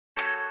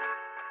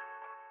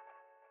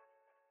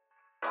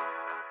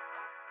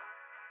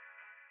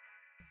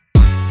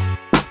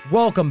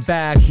Welcome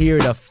back here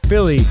to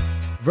Philly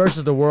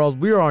versus the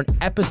World. We are on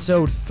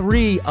episode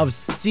 3 of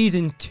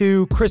season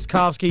 2. Chris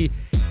Kofsky,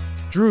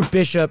 Drew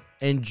Bishop,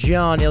 and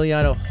John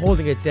Iliano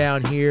holding it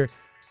down here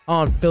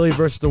on Philly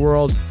versus the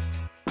World.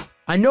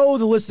 I know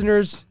the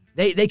listeners,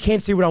 they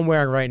can't see what I'm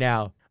wearing right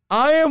now.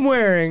 I am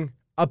wearing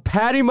a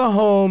Patty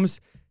Mahomes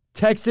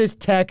Texas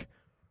Tech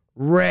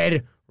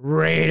Red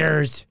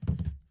Raiders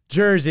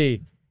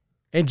jersey.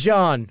 And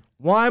John,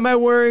 why am I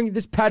wearing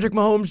this Patrick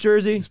Mahomes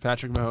jersey? Because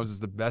Patrick Mahomes is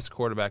the best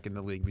quarterback in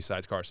the league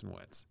besides Carson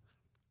Wentz.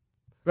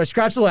 I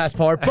scratched the last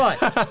part, but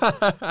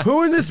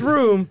who in this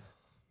room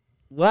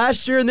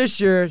last year and this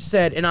year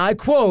said, and I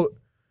quote,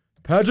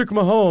 Patrick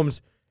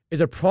Mahomes is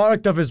a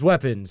product of his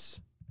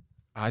weapons?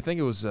 I think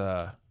it was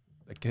the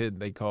kid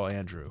they call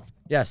Andrew.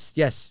 Yes.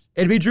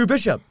 It'd be Drew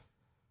Bishop.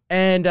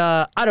 And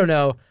I don't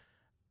know.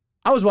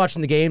 I was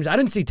watching the games. I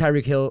didn't see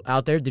Tyreek Hill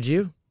out there. Did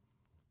you?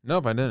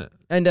 Nope, I didn't.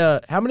 And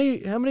how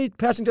many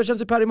passing touchdowns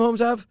did Patty Mahomes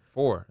have?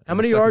 4. How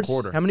many yards?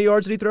 Quarter. How many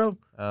yards did he throw?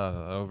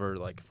 Over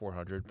like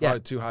 400. Probably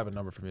too high of a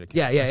number for me to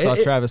count. Yeah. I saw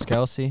Travis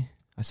Kelce.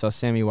 I saw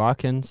Sammy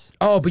Watkins.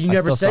 Oh, but you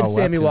never said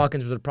Sammy Watkins.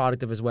 Watkins was a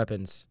product of his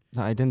weapons.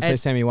 No, I didn't say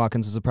Sammy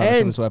Watkins was a product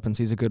of his weapons.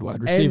 He's a good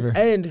wide receiver.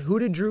 And who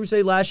did Drew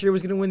say last year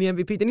was going to win the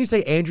MVP? Didn't he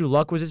say Andrew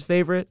Luck was his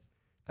favorite?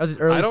 That was his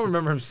early. I don't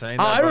remember him saying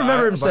that. I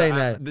remember him saying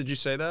that. Did you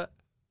say that?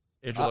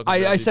 Andrew Luck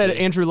was I the said MVP?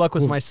 Andrew Luck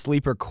was my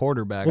sleeper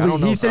quarterback. Well, I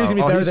don't know. he said he's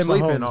going to be better than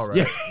sleeping Mahomes.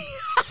 already.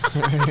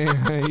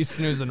 Yeah. He's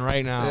snoozing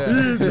right now.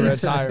 Yeah. For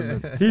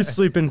retirement. He's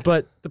sleeping.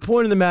 But the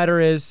point of the matter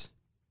is,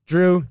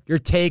 Drew, your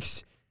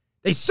takes,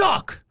 they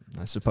suck.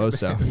 I suppose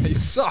so. They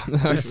suck.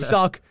 They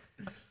suck.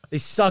 They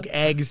suck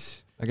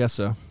eggs. I guess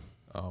so.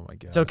 Oh, my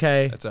God. It's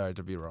okay. That's all right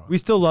to be wrong. We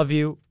still love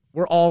you.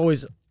 We're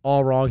always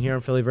all wrong here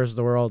in Philly versus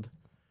the World.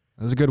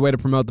 That was a good way to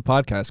promote the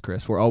podcast,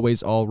 Chris. We're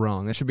always all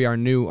wrong. That should be our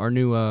new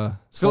Philly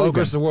slogan.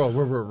 versus the world,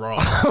 we're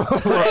wrong.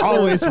 We're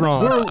always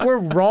wrong. We're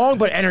wrong,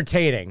 but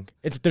entertaining.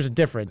 There's a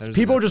difference. There's a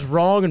People are just difference.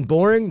 wong and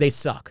boring. They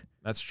suck.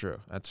 That's true.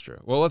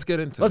 Well, let's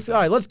get into it. All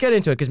right, let's get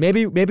into it because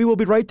maybe we'll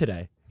be right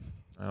today.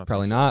 I don't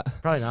Probably think so.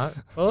 not. Probably not.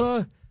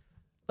 Well,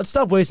 let's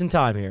stop wasting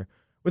time here.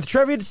 With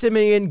Trevion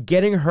Simeon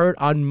getting hurt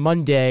on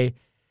Monday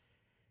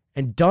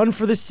and done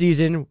for the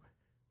season,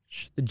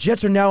 the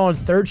Jets are now on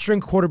third-string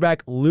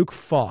quarterback Luke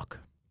Falk.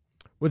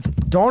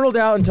 With Darnold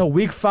out until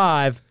Week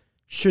 5,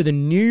 should the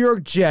New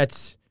York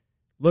Jets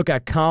look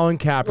at Colin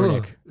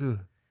Kaepernick?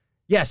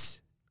 Yes,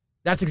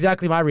 that's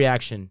exactly my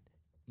reaction.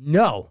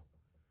 No,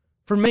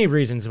 for many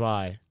reasons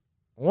why.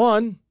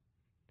 One,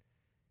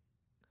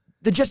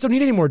 the Jets don't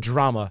need any more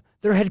drama.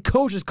 Their head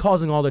coach is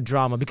causing all the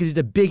drama because he's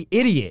a big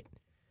idiot.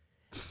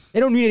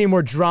 They don't need any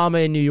more drama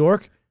in New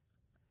York.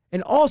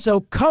 And also,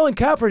 Colin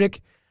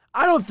Kaepernick,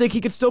 I don't think he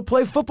could still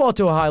play football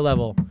to a high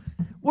level.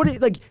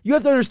 You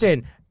have to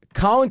understand,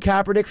 Colin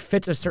Kaepernick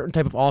fits a certain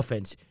type of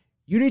offense.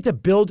 You need to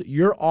build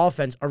your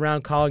offense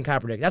around Colin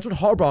Kaepernick. That's what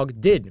Harbaugh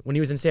did when he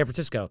was in San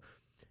Francisco.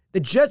 The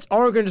Jets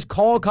aren't going to just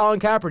call Colin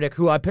Kaepernick,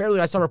 who apparently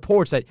I saw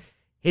reports that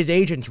his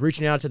agent's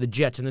reaching out to the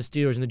Jets and the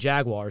Steelers and the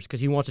Jaguars because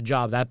he wants a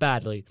job that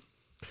badly.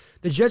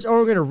 The Jets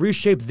aren't going to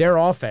reshape their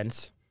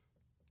offense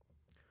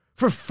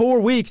for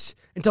 4 weeks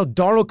until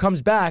Darnold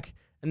comes back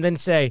and then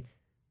say,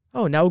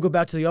 oh, now we'll go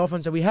back to the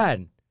offense that we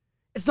had.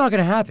 It's not going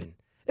to happen.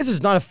 This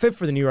is not a fit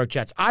for the New York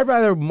Jets. I'd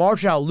rather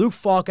march out Luke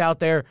Falk out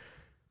there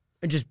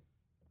and just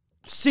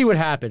see what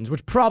happens,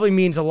 which probably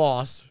means a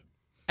loss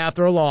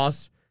after a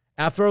loss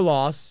after a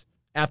loss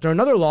after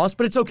another loss,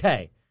 but it's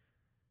okay.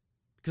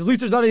 Because at least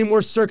there's not any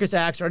more circus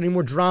acts or any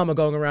more drama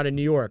going around in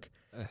New York.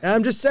 And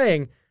I'm just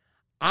saying,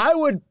 I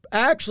would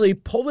actually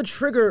pull the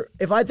trigger.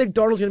 If I think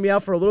Darnold's going to be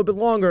out for a little bit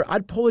longer,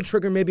 I'd pull the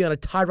trigger maybe on a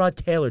Tyrod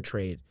Taylor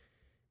trade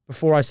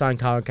before I sign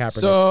Colin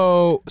Kaepernick.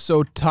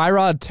 So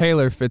Tyrod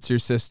Taylor fits your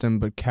system,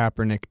 but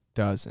Kaepernick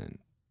doesn't.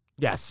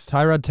 Yes.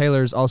 Tyrod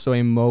Taylor is also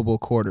a mobile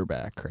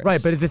quarterback, Chris.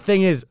 Right, but the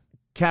thing is,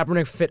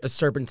 Kaepernick fit a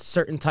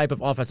certain type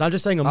of offense. I'm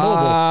just saying a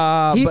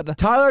mobile. But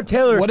Tyler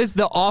Taylor. what is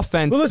the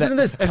offense? Well, listen to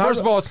this.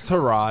 First of all, it's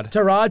Tyrod.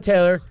 Tyrod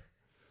Taylor.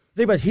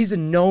 Think about it. He's a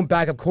known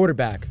backup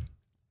quarterback.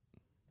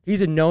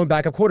 He's a known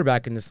backup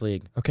quarterback in this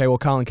league. Okay, well,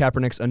 Colin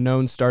Kaepernick's a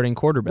known starting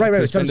quarterback. Right.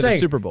 Who's So I'm been to the saying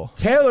Super Bowl.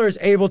 Taylor is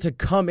able to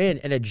come in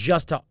and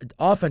adjust to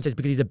offenses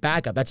because he's a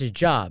backup. That's his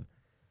job.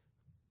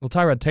 Well,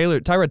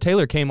 Tyrod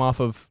Taylor came off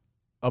of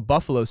a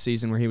Buffalo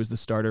season where he was the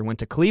starter, went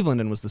to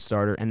Cleveland and was the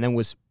starter, and then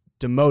was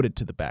demoted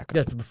to the backup.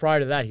 Yes, but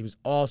prior to that, he was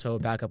also a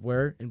backup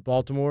where in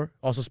Baltimore.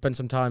 Also spent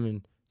some time in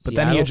But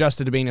Seattle. then he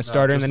adjusted to being a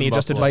starter, and just then he in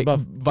adjusted Buffalo.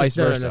 vice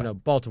versa. No.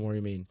 Baltimore,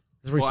 you mean?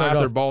 That's where he Well, started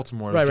after off.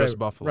 Baltimore, it was just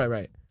Buffalo.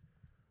 Right.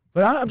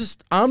 But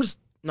I'm just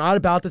not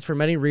about this for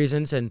many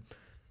reasons, and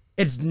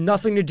it's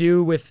nothing to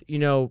do with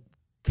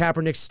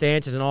Kaepernick's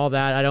stances and all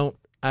that.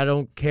 I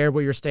don't care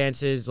what your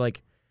stance is.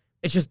 Like,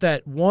 it's just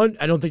that one,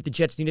 I don't think the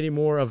Jets need any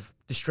more of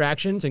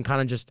distractions and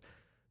kind of just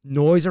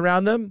noise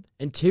around them,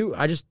 and two,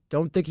 I just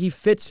don't think he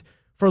fits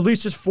for at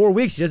least just 4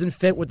 weeks. He doesn't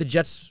fit what the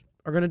Jets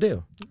are going to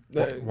do.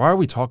 Why are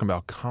we talking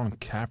about Colin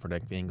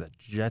Kaepernick being the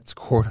Jets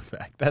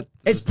quarterback?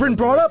 It's been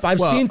brought up. I've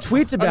seen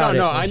tweets about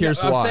it. I'm Here's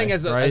saying why,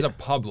 as right? a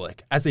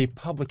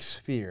public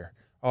sphere,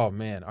 Oh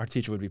man, our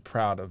teacher would be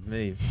proud of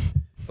me.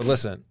 But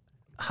listen,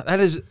 that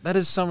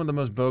is some of the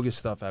most bogus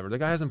stuff ever. The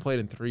guy hasn't played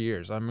in 3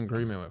 years. I'm in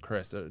agreement with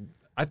Chris.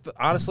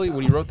 Honestly,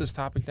 when you wrote this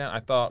topic down, I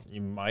thought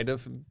you might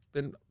have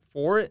been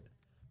for it.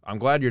 I'm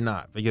glad you're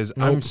not, because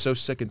I'm so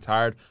sick and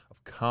tired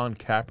of Colin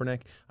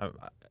Kaepernick.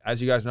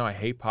 As you guys know, I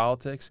hate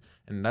politics,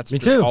 and that's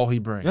just all he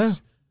brings. Yeah.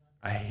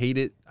 I hate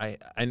it.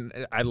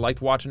 I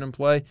liked watching him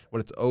play,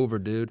 but it's over,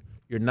 dude.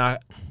 You're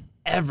not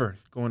ever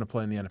going to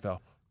play in the NFL.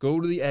 Go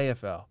to the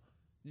AFL.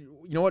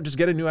 You know what? Just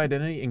get a new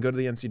identity and go to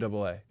the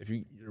NCAA if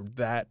you're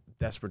that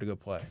desperate to go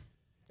play.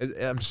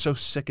 I'm so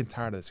sick and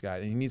tired of this guy,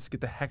 and he needs to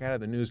get the heck out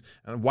of the news.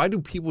 And why do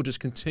people just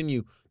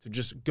continue to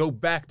just go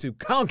back to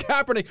Colin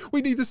Kaepernick?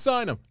 We need to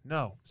sign him.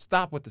 No,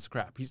 stop with this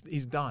crap.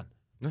 He's done.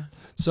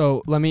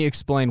 So let me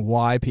explain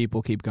why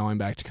people keep going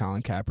back to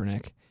Colin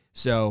Kaepernick.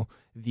 So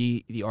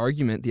the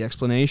argument, the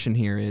explanation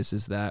here is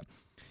that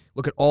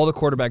look at all the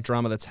quarterback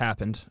drama that's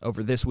happened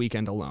over this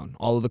weekend alone.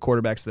 All of the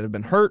quarterbacks that have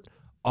been hurt,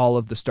 all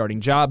of the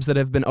starting jobs that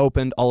have been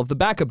opened, all of the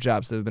backup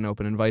jobs that have been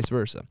opened, and vice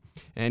versa.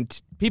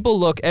 And people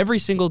look every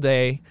single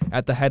day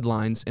at the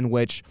headlines in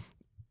which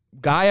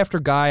guy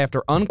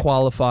after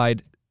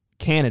unqualified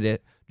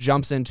candidate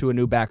jumps into a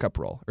new backup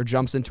role or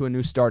jumps into a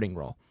new starting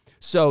role.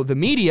 So the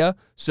media,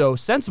 so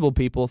sensible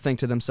people think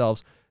to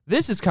themselves,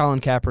 this is Colin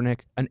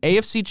Kaepernick, an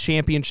AFC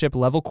championship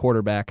level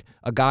quarterback,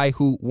 a guy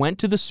who went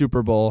to the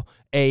Super Bowl,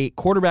 a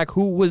quarterback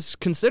who was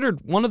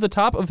considered one of the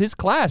top of his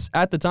class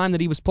at the time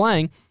that he was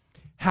playing.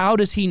 How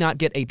does he not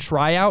get a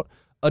tryout,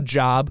 a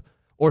job,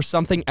 or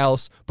something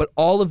else, but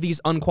all of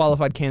these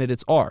unqualified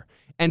candidates are?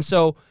 And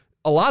so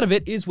a lot of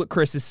it is what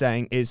Chris is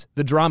saying is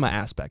the drama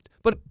aspect.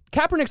 But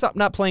Kaepernick's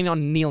not planning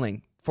on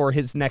kneeling for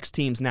his next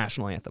team's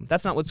national anthem.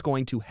 That's not what's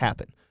going to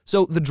happen.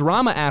 So the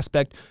drama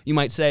aspect, you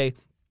might say,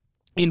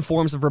 in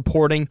forms of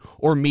reporting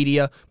or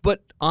media,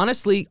 but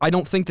honestly, I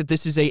don't think that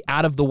this is a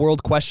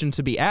out-of-the-world question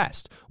to be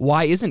asked.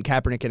 Why isn't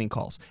Kaepernick getting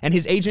calls? And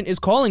his agent is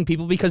calling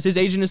people because his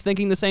agent is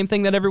thinking the same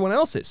thing that everyone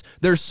else is.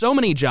 There's so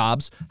many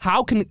jobs.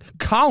 How can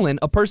Colin,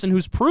 a person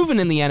who's proven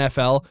in the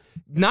NFL,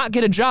 not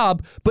get a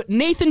job, but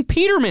Nathan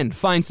Peterman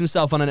finds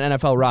himself on an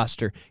NFL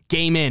roster,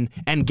 game in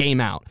and game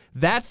out?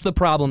 That's the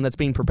problem that's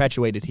being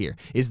perpetuated here,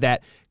 is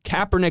that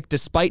Kaepernick,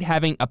 despite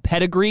having a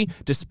pedigree,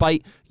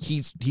 despite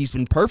he's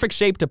in perfect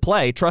shape to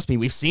play, trust me,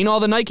 we've seen all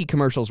the Nike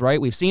commercials,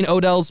 right? We've seen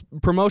Odell's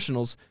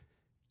promotionals.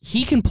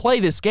 He can play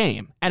this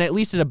game, and at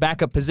least at a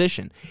backup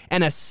position.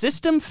 And a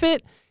system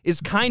fit is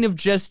kind of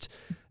just,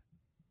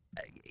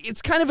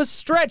 it's kind of a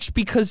stretch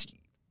because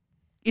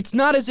it's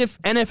not as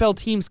if NFL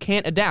teams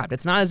can't adapt.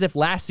 It's not as if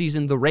last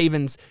season the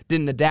Ravens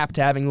didn't adapt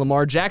to having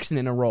Lamar Jackson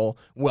in a role.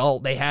 Well,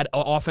 they had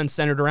an offense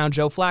centered around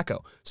Joe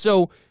Flacco.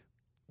 So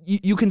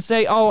you can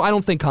say, oh, I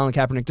don't think Colin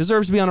Kaepernick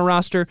deserves to be on a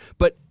roster,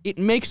 but it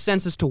makes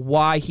sense as to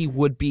why he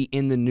would be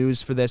in the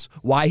news for this,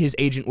 why his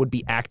agent would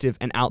be active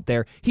and out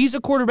there. He's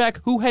a quarterback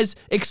who has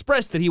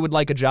expressed that he would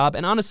like a job,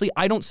 and honestly,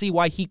 I don't see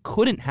why he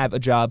couldn't have a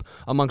job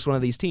amongst one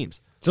of these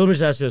teams. So let me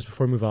just ask you this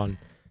before we move on.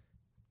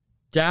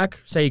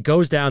 Dak, say he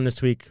goes down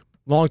this week,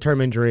 long-term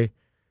injury.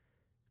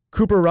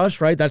 Cooper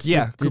Rush, right?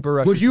 Cooper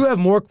Rush. Would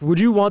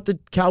you want the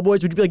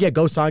Cowboys? Would you be like, yeah,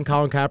 go sign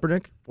Colin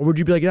Kaepernick? Or would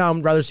you be like, no,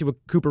 I'd rather see what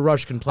Cooper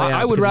Rush can play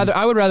out? I would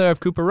rather have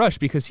Cooper Rush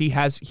because he's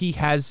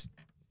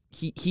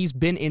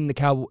been in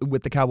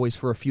with the Cowboys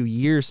for a few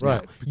years now.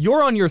 Right.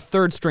 You're on your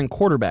third string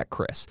quarterback,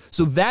 Chris.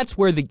 So that's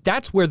where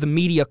the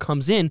media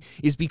comes in,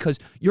 is because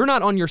you're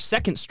not on your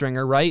second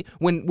stringer, right?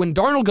 When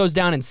Darnold goes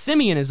down and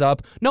Simeon is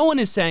up, no one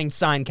is saying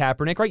sign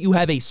Kaepernick, right? You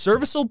have a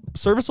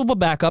serviceable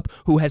backup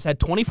who has had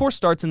 24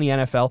 starts in the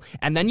NFL,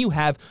 and then you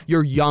have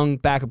your young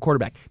backup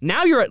quarterback.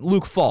 Now you're at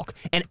Luke Falk,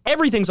 and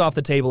everything's off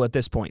the table at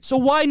this point. So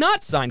why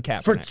not sign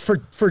Kaepernick?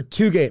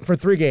 For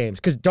 3 games,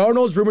 because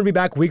Darnold's rumored to be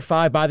back week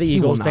 5 by the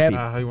Eagles.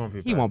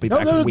 He won't be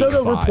back in week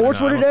 5. Reports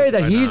were today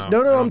that he's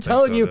I'm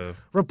telling you, dude.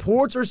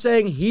 reports are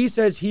saying he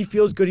says he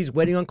feels good. He's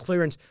waiting on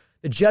clearance.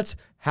 The Jets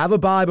have a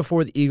bye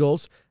before the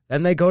Eagles,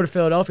 then they go to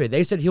Philadelphia.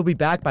 They said he'll be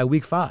back by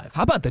week 5.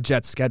 How about the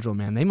Jets' schedule,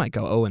 man? They might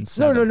go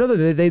 0-7. No.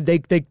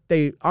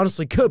 They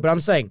honestly could, but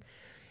I'm saying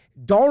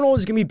Darnold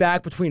is going to be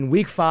back between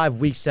week 5,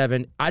 week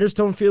 7. I just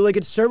don't feel like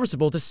it's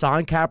serviceable to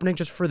sign Kaepernick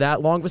just for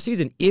that long of a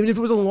season. Even if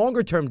it was a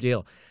longer-term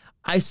deal,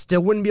 I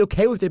still wouldn't be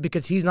okay with it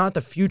because he's not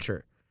the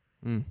future.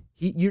 I'm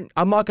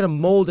not going to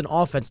mold an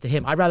offense to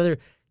him. I'd rather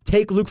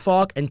take Luke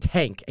Falk and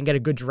tank and get a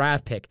good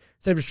draft pick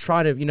instead of just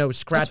trying to,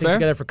 scrap things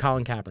together for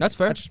Colin Kaepernick. That's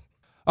fair.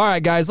 All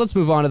right, guys, let's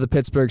move on to the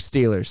Pittsburgh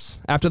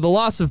Steelers. After the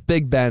loss of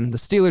Big Ben, the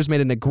Steelers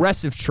made an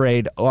aggressive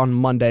trade on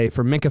Monday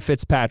for Minkah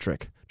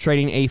Fitzpatrick,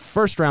 trading a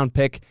first-round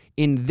pick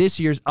in this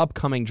year's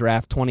upcoming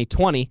draft,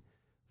 2020,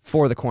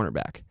 for the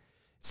cornerback.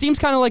 Seems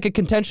kind of like a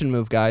contention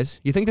move, guys.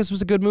 You think this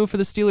was a good move for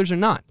the Steelers or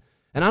not?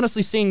 And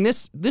honestly, seeing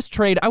this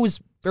trade, I was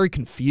very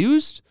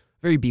confused,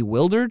 very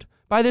bewildered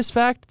by this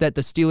fact that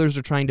the Steelers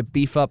are trying to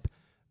beef up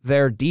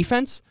their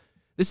defense.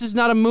 This is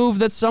not a move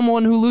that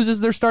someone who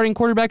loses their starting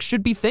quarterback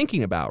should be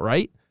thinking about,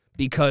 right?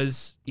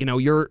 Because,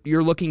 you're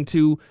looking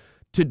to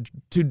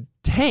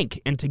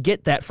tank and to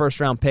get that first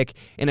round pick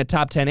in a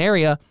top 10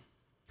 area.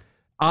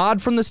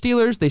 odd from the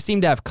Steelers. They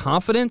seem to have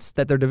confidence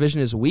that their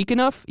division is weak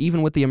enough,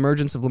 even with the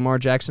emergence of Lamar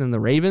Jackson and the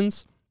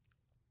Ravens.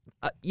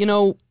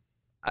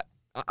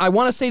 I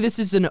want to say this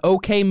is an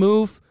okay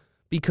move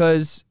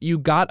because you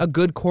got a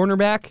good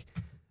cornerback,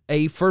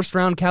 a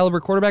first-round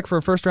caliber quarterback for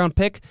a first-round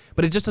pick,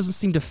 but it just doesn't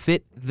seem to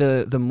fit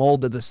the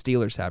mold that the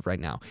Steelers have right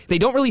now. They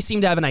don't really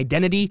seem to have an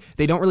identity.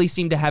 They don't really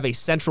seem to have a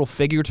central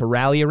figure to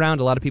rally around.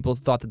 A lot of people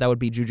thought that would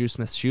be Juju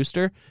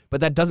Smith-Schuster,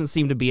 but that doesn't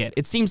seem to be it.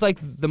 It seems like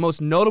the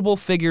most notable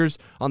figures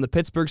on the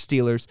Pittsburgh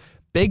Steelers,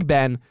 Big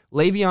Ben,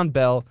 Le'Veon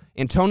Bell,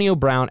 Antonio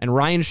Brown, and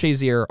Ryan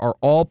Shazier are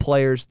all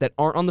players that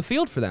aren't on the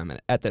field for them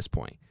at this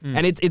point.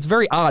 And it's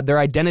very odd. Their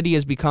identity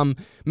has become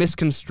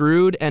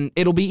misconstrued, and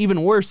it'll be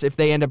even worse if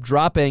they end up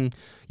dropping,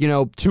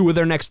 2 of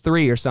their next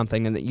 3 or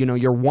something, and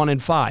you're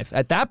 1-5.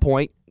 At that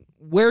point,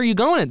 where are you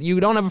going? You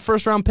don't have a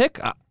first-round pick?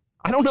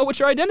 I don't know what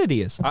your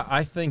identity is.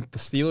 I think the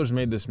Steelers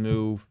made this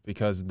move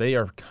because they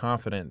are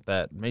confident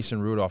that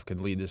Mason Rudolph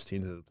could lead this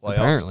team to the playoffs.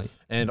 Apparently.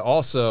 And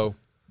also,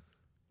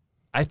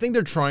 I think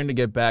they're trying to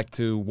get back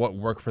to what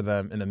worked for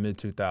them in the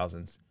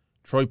mid-2000s.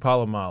 Troy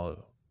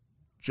Polamalu,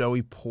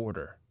 Joey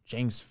Porter,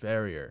 James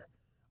Ferrier,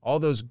 all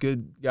those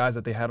good guys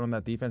that they had on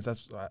that defense.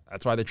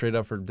 That's why they traded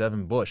up for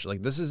Devin Bush. Like,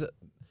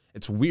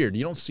 it's weird.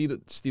 You don't see the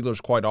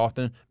Steelers quite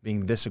often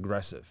being this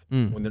aggressive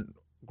when they're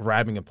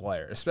grabbing a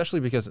player, especially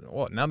because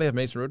now they have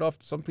Mason Rudolph.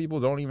 Some people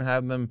don't even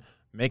have them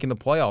making the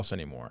playoffs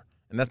anymore.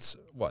 And that's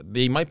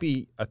they might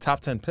be a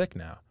top 10 pick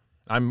now.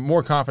 I'm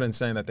more confident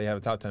saying that they have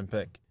a top 10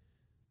 pick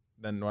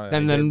than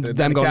them going to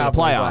the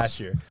playoffs last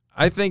year.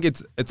 I think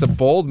it's a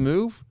bold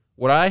move.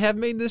 Would I have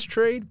made this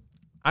trade?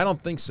 I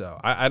don't think so.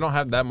 I don't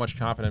have that much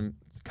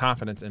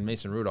confidence in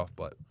Mason Rudolph,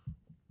 but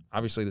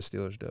obviously the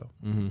Steelers do.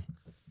 Mm-hmm.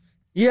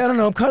 Yeah, I don't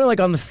know. I'm kind of like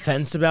on the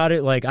fence about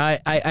it. Like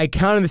I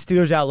counted the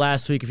Steelers out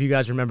last week. If you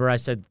guys remember, I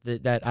said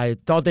that I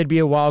thought they'd be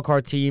a wild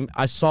card team.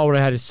 I saw what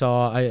I had to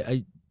saw.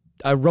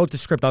 I wrote the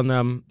script on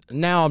them.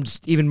 Now I'm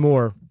just even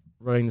more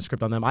writing the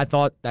script on them. I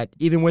thought that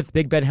even with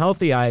Big Ben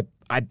healthy, I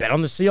bet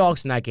on the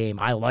Seahawks in that game.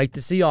 I liked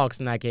the Seahawks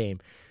in that game.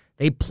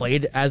 They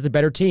played as the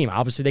better team.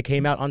 Obviously, they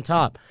came out on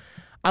top.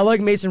 I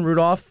like Mason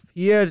Rudolph.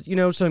 He had,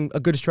 a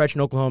good stretch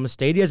in Oklahoma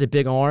State. He has a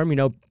big arm,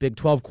 Big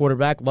 12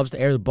 quarterback, loves to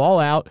air the ball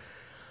out.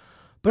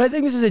 But I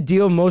think this is a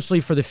deal mostly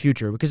for the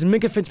future because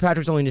Minkah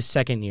Fitzpatrick's only in his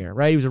second year,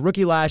 right? He was a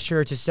rookie last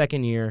year. It's his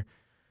second year.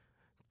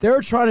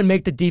 They're trying to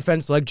make the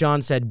defense, like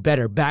John said,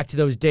 better, back to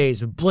those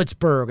days of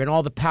Blitzburg and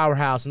all the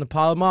powerhouse and the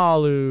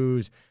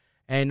Palomalus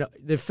and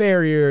the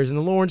Ferriers and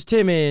the Lawrence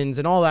Timmons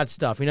and all that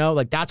stuff,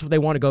 Like, that's what they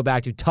want to go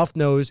back to. Tough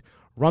nose,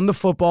 run the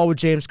football with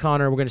James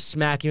Conner. We're going to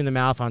smack you in the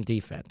mouth on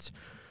defense.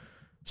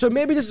 So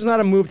maybe this is not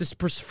a move to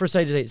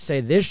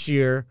say this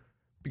year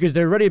because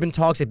there already have been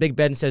talks that Big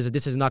Ben says that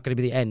this is not going to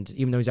be the end,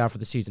 even though he's out for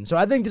the season. So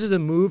I think this is a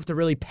move to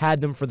really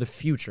pad them for the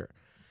future.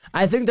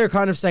 I think they're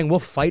kind of saying, we'll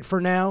fight for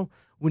now.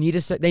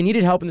 They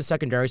needed help in the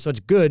secondary, so it's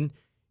good.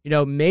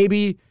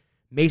 Maybe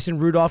Mason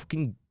Rudolph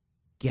can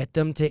get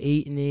them to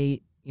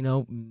 8-8.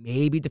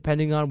 Maybe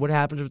depending on what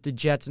happens with the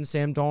Jets and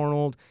Sam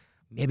Darnold.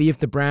 Maybe if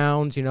the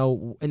Browns, in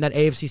that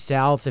AFC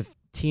South, if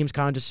teams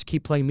kind of just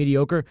keep playing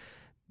mediocre,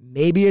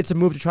 maybe it's a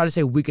move to try to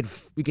say we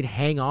could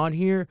hang on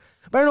here.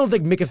 But I don't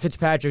think Minkah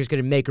Fitzpatrick is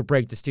going to make or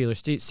break the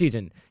Steelers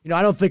season.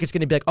 I don't think it's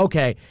going to be like,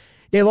 okay,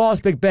 they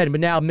lost Big Ben,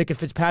 but now Minkah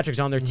Fitzpatrick's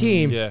on their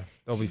team. Yeah,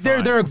 they'll be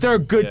fine. They're a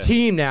good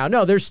team now.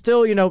 No, they're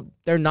still,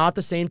 they're not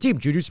the same team.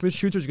 Juju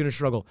Smith-Schuster is going to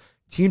struggle.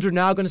 Teams are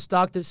now going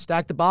to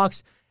stack the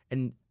box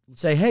and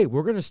say, hey,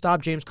 we're going to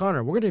stop James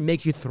Conner. We're going to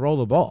make you throw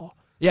the ball.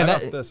 Yeah,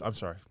 I'm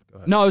sorry. Go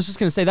ahead. No, I was just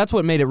going to say that's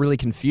what made it really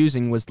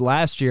confusing was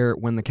last year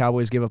when the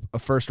Cowboys gave up a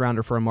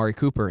first-rounder for Amari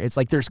Cooper. It's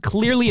like there's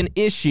clearly an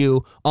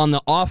issue on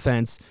the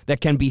offense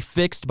that can be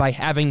fixed by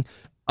having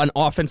an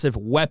offensive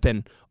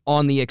weapon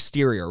on the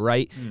exterior,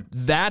 right?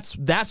 That's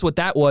what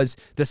that was.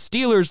 The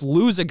Steelers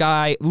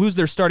lose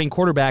their starting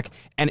quarterback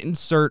and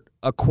insert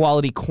a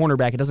quality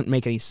cornerback. It doesn't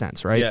make any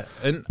sense, right? Yeah,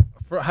 and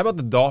how about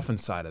the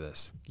Dolphins side of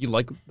this? You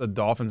like the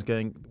Dolphins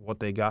getting what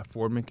they got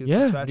for Minkah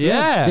Fitzpatrick?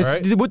 Yeah.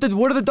 Right? What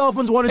do the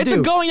Dolphins want to do? It's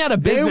a going out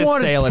of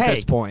business sale at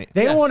this point.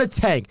 They want to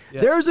tank.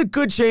 Yeah. There's a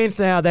good chance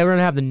now they're going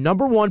to have the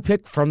number 1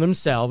 pick from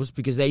themselves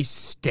because they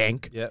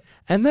stink. Yep.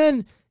 And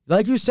then,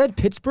 like you said,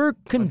 Pittsburgh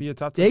could be a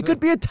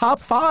top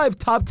 5,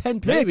 top 10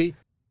 pick. Maybe.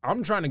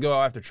 I'm trying to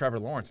go after Trevor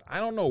Lawrence.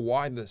 I don't know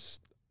why the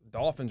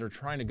Dolphins are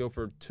trying to go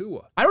for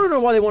Tua. I don't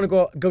know why they want to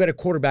go get a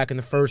quarterback in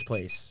the first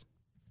place.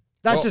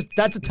 That's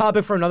a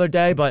topic for another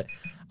day, but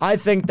I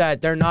think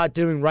that they're not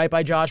doing right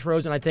by Josh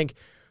Rosen. I think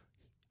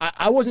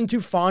I wasn't too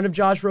fond of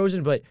Josh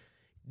Rosen, but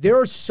there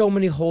are so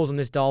many holes in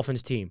this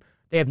Dolphins team.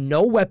 They have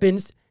no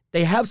weapons.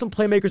 They have some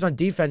playmakers on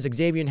defense,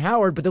 Xavier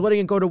Howard, but they're letting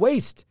it go to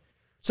waste.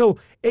 So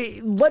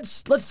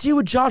let's see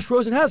what Josh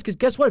Rosen has, because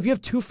guess what? If you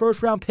have 2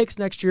 first-round picks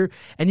next year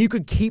and you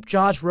could keep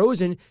Josh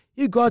Rosen,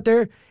 you go out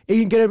there and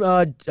you can get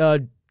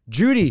him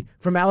Judy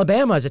from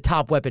Alabama as a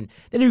top weapon.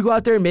 Then you go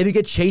out there and maybe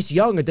get Chase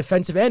Young, a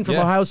defensive end from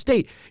Ohio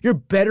State. You're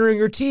bettering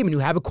your team, and you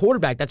have a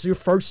quarterback. That's your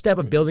first step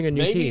of building a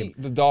new team. Maybe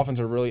the Dolphins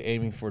are really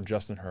aiming for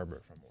Justin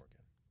Herbert from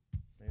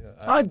Oregon.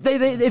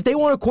 If they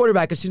want a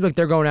quarterback, it seems like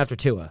they're going after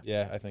Tua.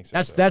 Yeah, I think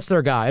so. That's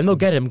their guy, and they'll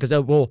get him because they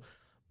will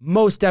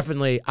most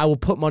definitely. I will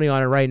put money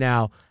on it right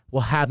now.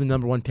 Will have the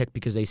number 1 pick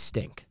because they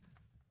stink.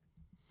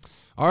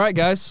 All right,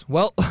 guys.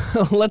 Well,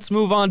 let's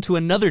move on to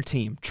another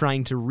team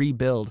trying to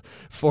rebuild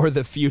for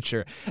the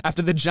future.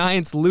 After the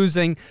Giants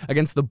losing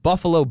against the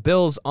Buffalo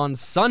Bills on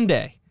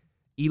Sunday,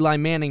 Eli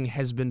Manning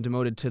has been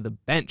demoted to the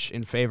bench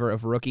in favor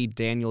of rookie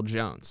Daniel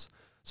Jones.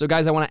 So,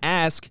 guys, I want to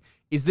ask,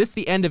 is this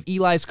the end of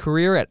Eli's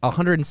career at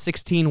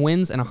 116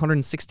 wins and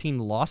 116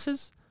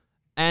 losses?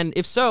 And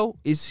if so,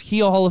 is he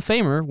a Hall of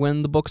Famer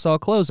when the books all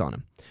close on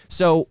him?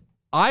 So,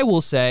 I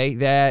will say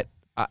that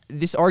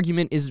this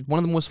argument is one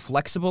of the most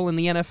flexible in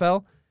the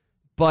NFL,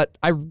 but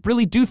I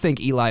really do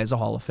think Eli is a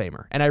Hall of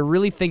Famer. And I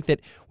really think that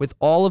with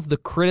all of the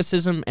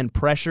criticism and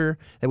pressure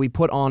that we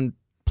put on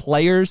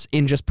players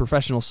in just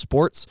professional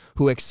sports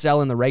who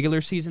excel in the regular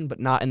season but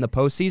not in the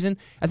postseason,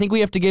 I think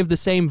we have to give the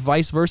same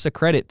vice versa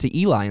credit to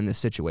Eli in this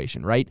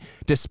situation, right?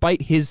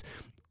 Despite his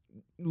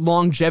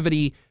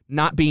longevity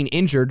not being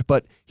injured,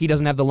 but he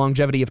doesn't have the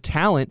longevity of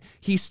talent,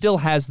 he still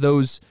has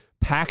those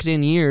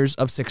packed-in years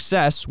of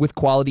success with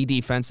quality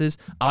defenses.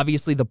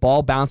 Obviously, the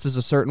ball bounces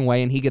a certain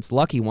way, and he gets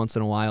lucky once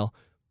in a while.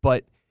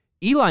 But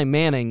Eli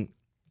Manning,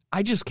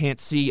 I just can't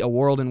see a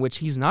world in which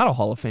he's not a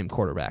Hall of Fame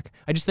quarterback.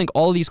 I just think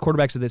all of these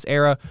quarterbacks of this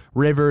era,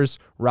 Rivers,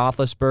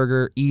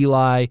 Roethlisberger,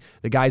 Eli,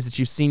 the guys that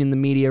you've seen in the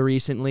media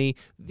recently,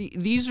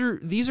 these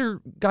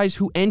are guys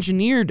who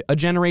engineered a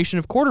generation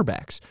of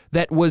quarterbacks.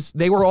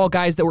 They were all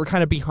guys that were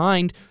kind of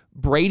behind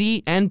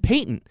Brady and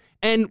Peyton.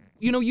 And,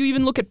 you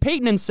even look at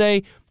Peyton and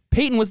say,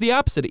 Peyton was the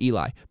opposite of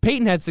Eli.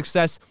 Peyton had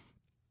success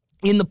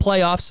in the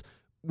playoffs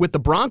with the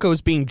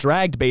Broncos being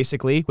dragged,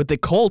 basically, with the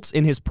Colts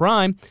in his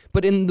prime.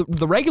 But in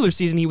the regular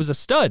season, he was a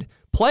stud.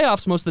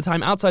 Playoffs, most of the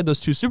time, outside those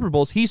 2 Super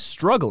Bowls, he's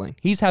struggling.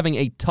 He's having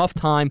a tough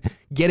time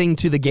getting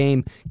to the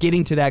game,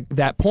 getting to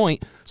that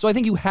point. So I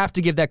think you have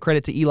to give that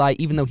credit to Eli,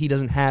 even though he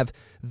doesn't have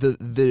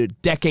the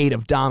decade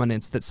of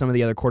dominance that some of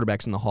the other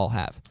quarterbacks in the Hall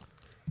have.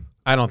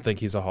 I don't think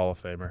he's a Hall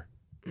of Famer.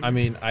 I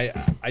mean, I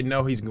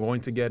know he's going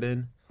to get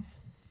in,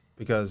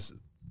 because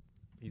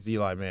he's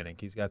Eli Manning.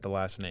 He's got the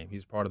last name.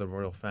 He's part of the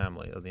royal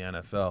family of the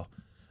NFL.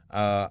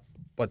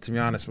 But to be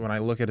honest, when I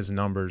look at his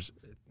numbers,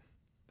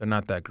 they're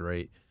not that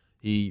great.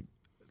 These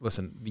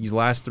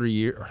last 3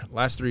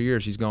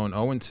 years, he's going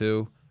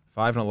 0-2,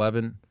 5-11,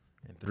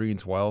 and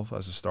 3-12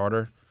 as a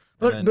starter.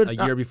 And then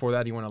a year before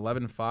that, he went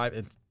 11-5,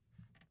 and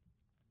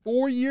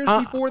 4 years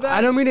before that,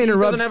 I don't mean to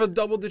interrupt. He doesn't have a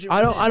double-digit.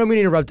 I don't mean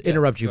to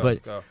interrupt you,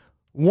 but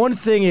one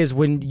thing is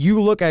when you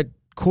look at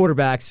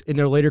quarterbacks in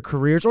their later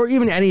careers, or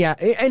even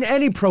in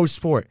any pro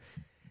sport,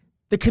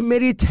 the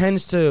committee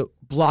tends to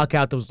block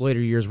out those later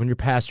years when you're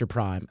past your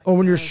prime or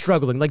when you're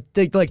struggling. Like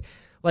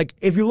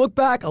if you look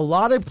back, a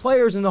lot of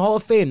players in the Hall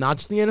of Fame, not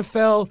just the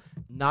NFL,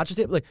 not just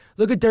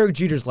look at Derek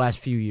Jeter's last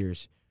few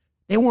years.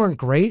 They weren't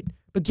great,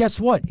 but guess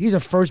what? He's a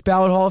first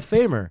ballot Hall of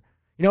Famer.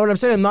 You know what I'm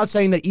saying? I'm not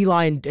saying that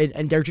Eli and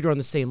Derek Jeter are on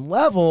the same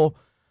level,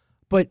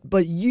 but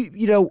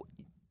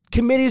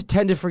committees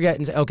tend to forget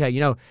and say, okay,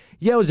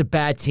 it was a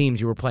bad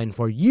teams you were playing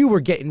for. You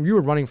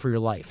were running for your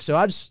life. So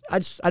I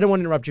don't want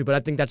to interrupt you, but I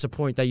think that's a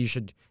point that you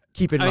should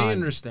keep in mind. I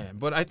understand,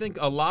 but I think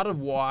a lot of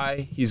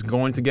why he's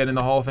going to get in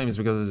the Hall of Fame is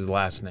because of his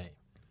last name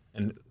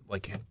and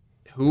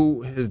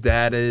who his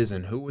dad is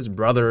and who his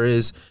brother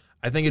is.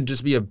 I think it'd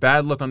just be a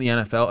bad look on the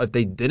NFL if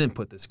they didn't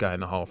put this guy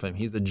in the Hall of Fame.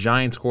 He's the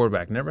Giants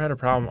quarterback. Never had a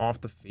problem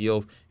off the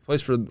field. He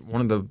plays for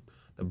one of the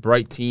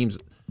bright teams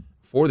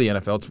for the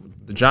NFL.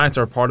 The Giants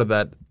are part of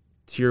that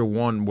Tier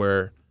 1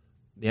 where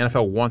the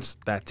NFL wants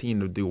that team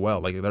to do well.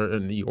 Like they're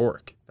in New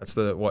York. That's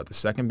the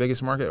second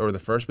biggest market or the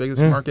first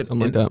biggest market?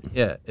 Something like that.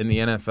 Yeah, in the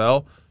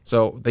NFL.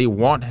 So they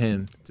want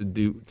him to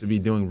be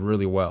doing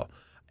really well.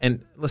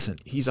 And listen,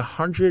 he's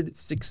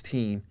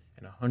 116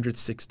 and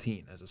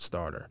 116 as a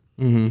starter.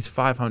 Mm-hmm. He's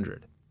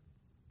 500.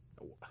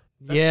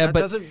 That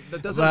doesn't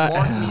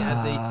mark me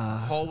as a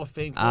Hall of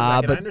Fame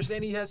quarterback. And I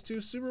understand he has 2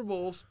 Super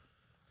Bowls.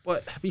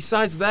 But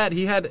besides that,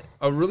 he had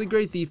a really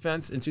great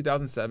defense in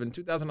 2007.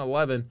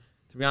 2011,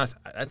 to be honest,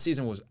 that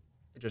season was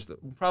just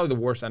probably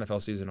the worst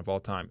NFL season of all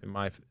time, in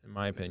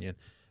my opinion.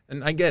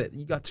 And I get it.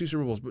 You got 2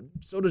 Super Bowls, but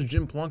so does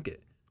Jim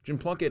Plunkett. Jim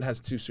Plunkett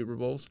has 2 Super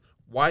Bowls.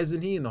 Why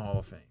isn't he in the Hall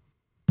of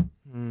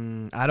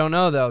Fame? I don't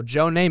know, though.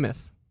 Joe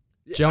Namath.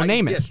 Yes,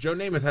 Joe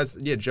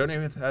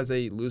Namath has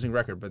a losing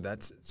record, but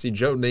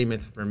Joe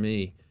Namath, for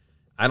me,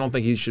 I don't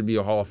think he should be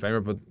a Hall of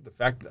Famer, but the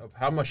fact of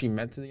how much he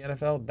meant to the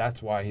NFL,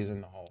 that's why he's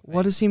in the Hall of Fame.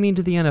 What does he mean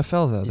to the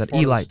NFL, though? He's that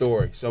part Eli of the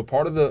story.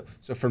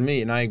 So for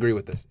me, and I agree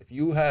with this, if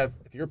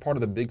you're part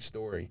of the big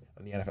story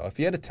of the NFL, if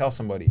you had to tell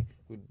somebody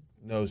who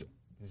knows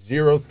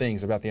 0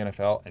 things about the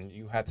NFL and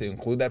you had to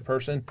include that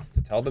person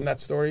to tell them that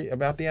story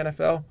about the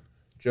NFL,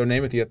 Joe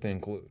Namath you have to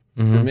include.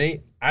 Mm-hmm. For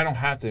me, I don't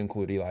have to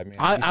include Eli Manning.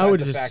 I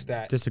would just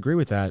disagree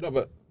with that. No,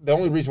 but the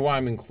only reason why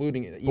I'm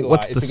including Eli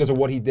is because of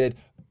what he did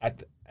at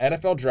the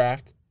NFL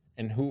draft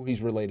and who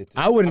he's related to.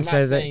 I wouldn't I'm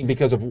not say saying that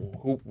because of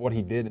what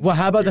he did. Well,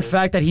 how about the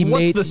fact that he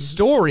What's made the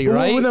story,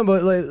 right? No,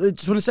 but I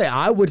just want to say,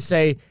 I would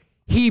say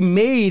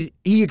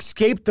he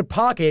escaped the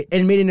pocket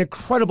and made an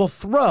incredible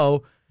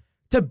throw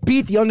to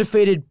beat the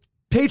undefeated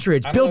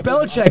Patriots. Bill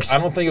Belichick's. I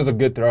don't think it was a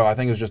good throw. I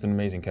think it was just an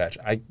amazing catch.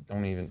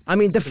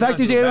 The fact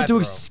he was able to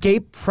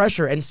escape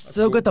pressure and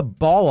still get the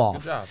ball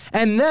off. Good job.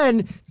 And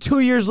then 2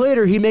 years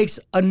later, he makes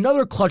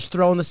another clutch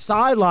throw on the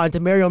sideline to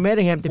Mario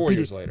Manningham. 4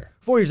 years later.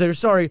 4 years later,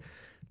 sorry.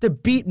 To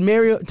beat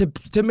Mario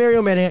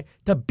Manningham,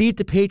 to beat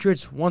the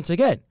Patriots once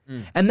again.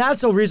 And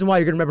that's the reason why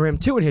you're going to remember him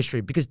too in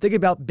history, because think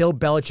about Bill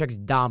Belichick's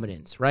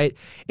dominance, right?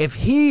 If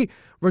he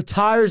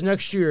retires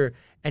next year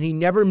and he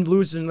never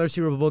loses another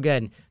Super Bowl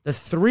again, the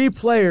three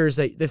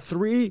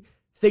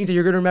things that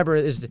you're going to remember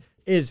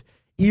is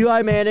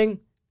Eli Manning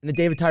and the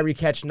David Tyree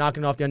catch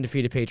knocking off the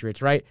undefeated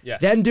Patriots, right? Yes.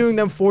 Then doing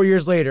them 4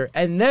 years later.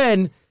 And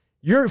then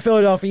your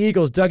Philadelphia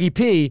Eagles, Dougie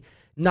P,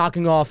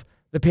 knocking off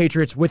the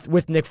Patriots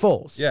with Nick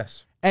Foles.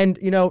 Yes. And,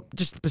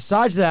 just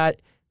besides that,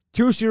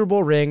 2 Super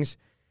Bowl rings,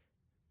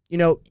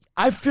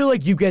 I feel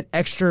like you get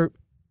extra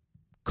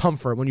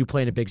comfort when you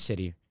play in a big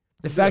city.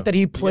 The fact that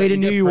he played in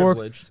New York,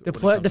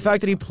 the fact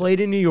that he played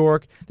in New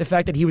York, the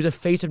fact that he was a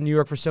face of New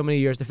York for so many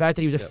years, the fact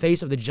that he was a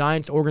face of the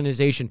Giants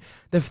organization,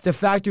 the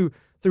fact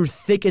through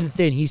thick and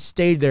thin, he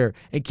stayed there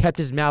and kept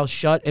his mouth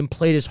shut and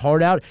played his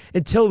heart out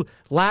until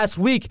last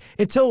week.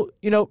 He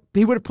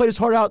would have played his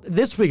heart out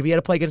this week if he had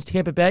to play against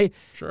Tampa Bay.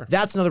 Sure.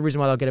 That's another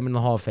reason why they'll get him in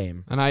the Hall of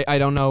Fame. And I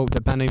don't know,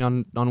 depending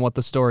on what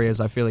the story is,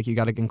 I feel like you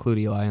got to include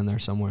Eli in there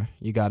somewhere.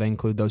 You got to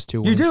include those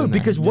two wins. You do, in there.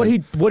 because what he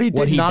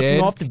did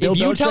knocking off the Bill if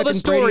you tell Belichick the and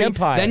story, Brady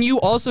Empire. then you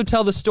also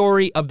tell the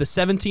story of the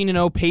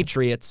 17-0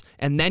 Patriots,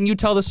 and then you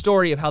tell the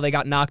story of how they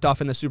got knocked off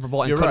in the Super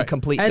Bowl and You're couldn't right.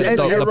 complete And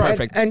the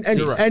perfect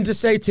season. And to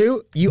say,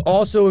 too, you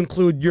also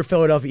include your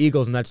Philadelphia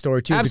Eagles in that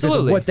story, too, because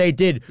Absolutely. of what they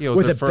did Yeah, it was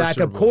with their a first backup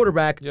Super Bowl.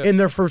 quarterback Yeah. in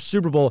their first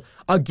Super Bowl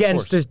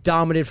against course. this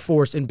dominant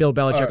force in Bill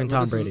Belichick and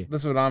Tom This Brady.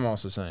 is what I'm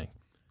also saying.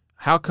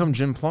 How come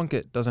Jim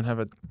Plunkett doesn't have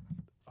a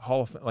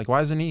Hall of Fame? Like,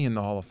 why isn't he in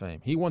the Hall of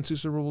Fame? He won 2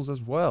 Super Bowls as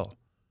well.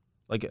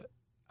 Like,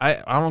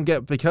 I don't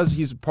get, because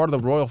he's part of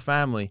the royal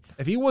family.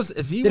 If he was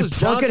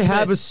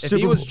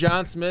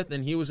John Smith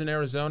and he was in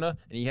Arizona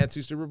and he had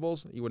 2 Super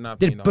Bowls, he would not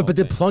be in the Hall But of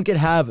did Fame. Plunkett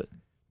have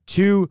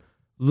 2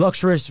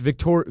 luxurious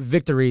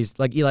victories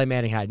like Eli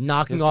Manning had,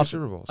 knocking He has off 2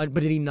 Super Bowls. But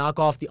did he knock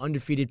off the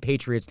undefeated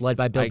Patriots led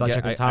by Bill I get-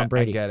 Belichick and Tom I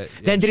Brady? get it.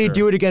 Yeah, Then did he sure.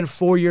 do it again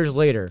 4 years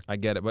later? I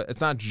get it, but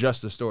it's not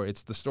just the story.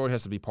 It's the story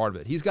has to be part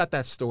of it. He's got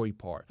that story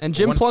part. And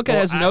Jim Plunkett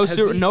has no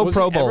was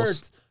Pro he ever-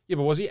 Bowls. Yeah,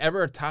 but was he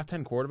ever a top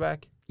 10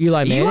 quarterback?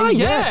 Eli Manning? Eli,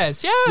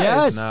 yes.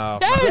 Yes. No.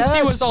 Yes,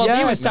 he was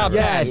top 10.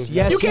 Yes, You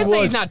can't he say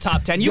was. he's not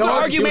top 10. You No, could he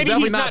argue was maybe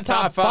definitely he's not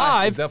top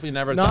 5. He's definitely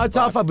never Not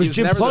top 5, but He was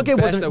Jim never the Plunkett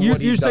best wasn't. at You're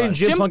what he saying does.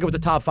 Jim Plunkett was the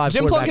top 5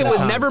 Jim quarterback Plunkett at the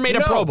time. never made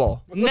a Pro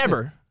Bowl. Listen,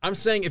 Never. I'm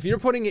saying if you're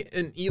putting it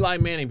in Eli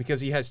Manning because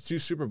he has 2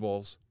 Super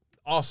Bowls,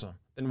 awesome.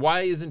 Then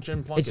why isn't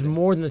Jim Plunkett? It's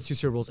more than the 2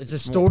 Super Bowls. It's a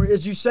story,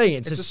 as you say.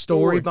 It's a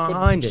story but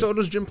behind it. So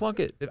does Jim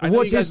Plunkett. I know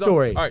What's you his guys don't-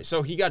 story? All right,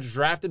 so he got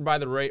drafted by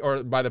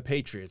the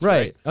Patriots,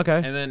 Right, okay.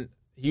 And then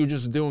he was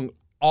just doing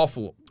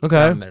awful Okay.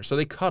 down there, so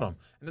they cut him.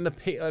 And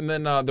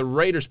then the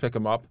Raiders pick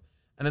him up,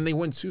 and then they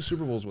win 2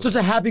 Super Bowls with So it's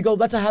him.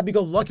 that's a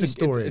happy-go-lucky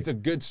story. It's a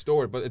good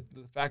story, but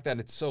the fact that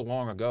it's so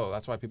long ago,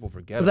 that's why people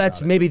forget. But that's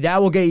about it. maybe that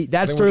will get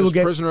that They were story will just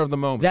get prisoner of the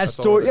moment. that That's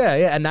all story. it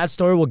is. Yeah, and that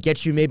story will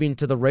get you maybe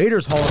into the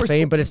Raiders Hall of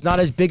Fame, but it's not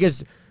as big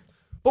as.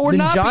 But we're the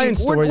not being,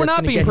 Giants story we're that's not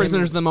gonna being get him-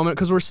 prisoners of the moment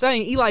because we're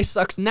saying Eli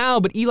sucks now,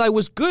 but Eli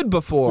was good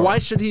before. Why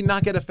should he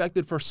not get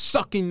affected for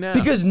sucking now?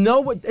 Because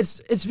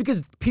it's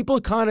because people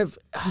kind of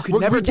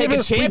never take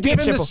a championship. We give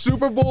him the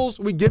Super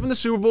Bowls. We give him the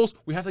Super Bowls.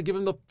 We have to give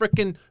him the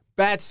freaking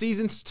bad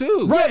seasons too.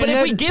 Yeah, but and if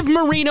then- we give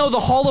Marino the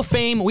Hall of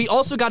Fame, we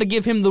also got to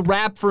give him the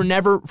rap for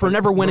never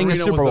winning Marino a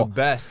Super was Bowl. the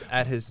best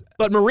at his.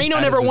 But Marino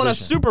at never his won a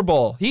position. Super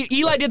Bowl.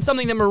 Eli did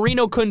something that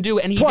Marino couldn't do,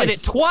 and he did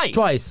it twice.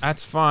 Twice.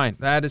 That's fine.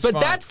 That is But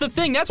fine. that's the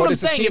thing. That's But what I'm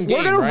it's a saying. team If we're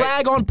game, gonna right?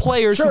 rag on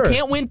players Sure. who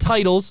can't win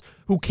titles,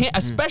 who can't,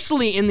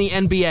 especially in the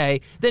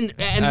NBA, then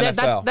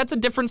NFL. that's a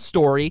different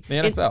story. The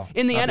NFL,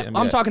 In the not NBA, the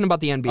I'm NBA. talking about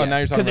the NBA Oh, now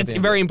you're talking because about it's the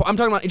very important. I'm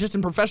talking about just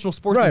in professional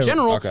sports in Right.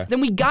 general. Okay.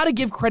 Then we got to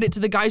give credit to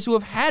the guys who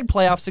have had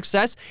playoff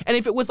success. And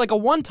if it was like a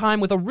one time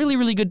with a really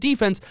really good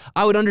defense,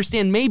 I would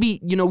understand. Maybe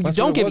you That's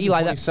don't what it give was in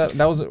Eli that.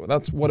 27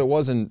 That's what it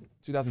was in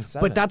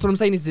 2007. But that's what I'm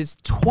saying is it's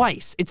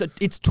twice.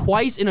 It's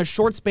twice in a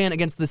short span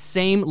against the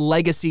same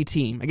legacy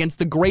team, against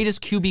the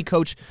greatest QB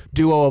coach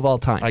duo of all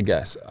time. I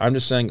guess I'm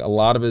just saying a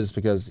lot of it is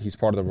because he's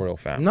part of the royal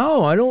family.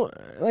 No, I don't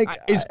like.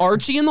 Is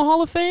Archie in the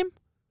Hall of Fame?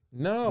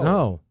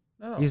 No,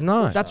 No, he's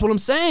not. That's what I'm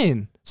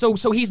saying. So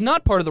he's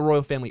not part of the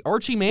royal family.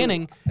 Archie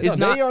Manning is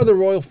No, not. They are the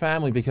royal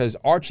family because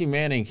Archie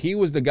Manning, he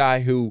was the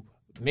guy who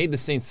made the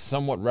Saints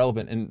somewhat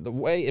relevant. And the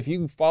way, if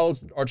you followed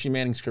Archie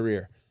Manning's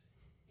career,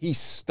 he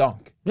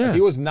stunk. Yeah.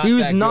 He was not. He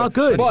was that not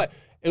good. But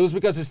it was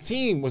because his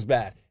team was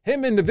bad.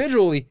 Him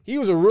individually, he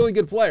was a really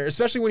good player,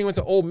 especially when he went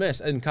to Ole Miss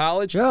in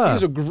college. Yeah. He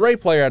was a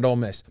great player at Ole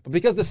Miss. But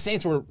because the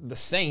Saints were the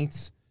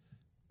Saints,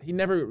 he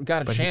never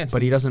got a chance.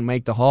 But he doesn't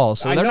make the Hall,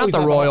 so I they're know not he's the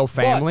royal Hall,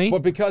 family.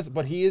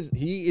 But he is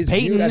Peyton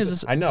viewed as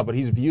is I know, but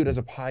he's viewed as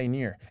a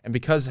pioneer. And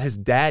because his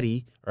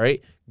daddy,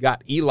 right,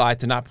 got Eli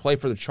to not play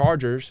for the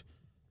Chargers,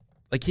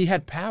 Like, he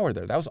had power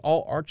there. That was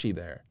all Archie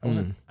there. That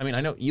wasn't. I mean,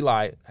 I know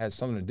Eli has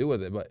something to do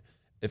with it, but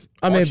if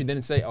Archie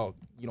didn't say, "Oh,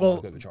 you don't want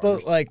to go to the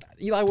Chargers," but like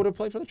Eli would have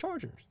played for the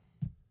Chargers.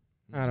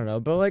 I don't know,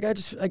 but like I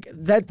just like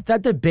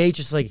that debate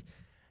just like,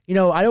 I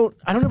don't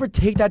ever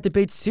take that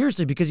debate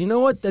seriously because you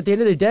know what? At the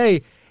end of the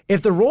day,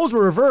 if the roles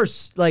were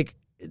reversed, like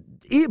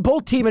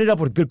both teams ended up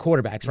with good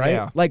quarterbacks, right?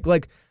 Yeah.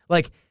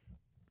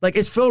 Like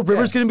is Philip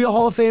Rivers going to be a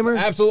Hall of Famer?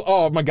 Absolutely.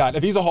 Oh my God!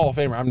 If he's a Hall of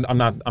Famer, I'm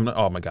not.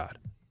 Oh my God!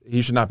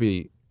 He should not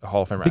be a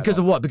Hall of Famer. Because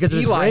of what? Because of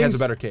his Eli rings? has a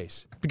better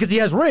case. Because he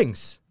has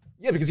rings.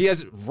 Yeah, because he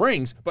has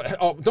rings. But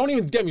don't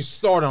even get me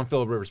started on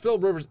Philip Rivers.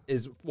 Philip Rivers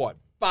is what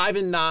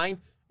 5-9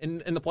 in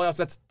the playoffs.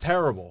 That's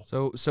terrible.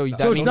 So So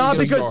it's not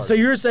because. So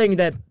you're saying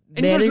that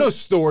And there's no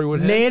story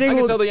with him. Manning I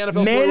can will, tell the NFL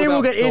story Manning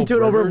will without get into it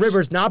Philip over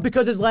Rivers, not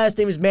because his last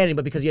name is Manning,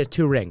 but because he has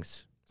 2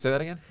 rings. Say that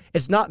again.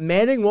 It's not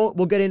Manning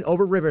will get in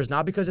over Rivers,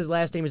 not because his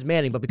last name is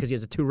Manning, but because he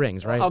has the 2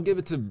 rings, right? I'll give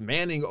it to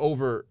Manning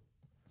over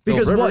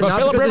Because Philip what? Rivers. But Not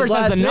Philip because his Rivers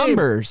has last the name.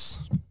 numbers.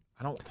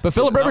 I don't. But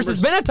Philip Rivers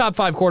has been a top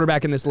 5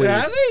 quarterback in this league.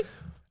 Has he?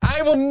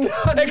 I will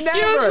not. Excuse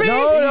never. me?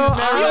 No,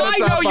 I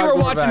know you were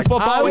watching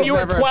football when you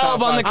were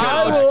 12 on the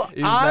couch.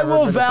 I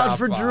will vouch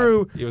for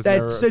Drew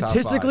that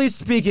statistically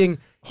speaking,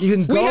 you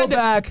can go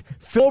back.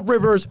 Philip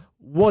Rivers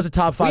was a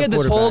top 5 We had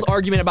this quarterback. whole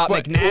argument about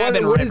McNabb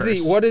and what Rivers.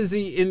 is he? What is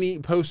he in the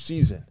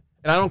postseason?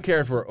 And I don't care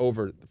if we're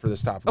over for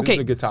this topic. This Okay. is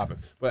a good topic.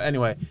 But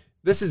anyway,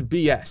 this is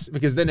BS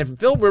because then if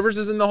Philip Rivers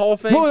is in the Hall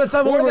of Fame, No, that's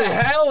not where what the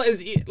we're- hell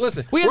is he?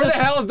 Listen, We had where the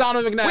this- hell is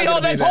Donovan McNabb? We gonna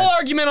had be this then? whole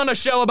argument on a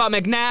show about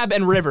McNabb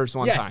and Rivers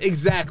one Yes, time.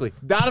 exactly.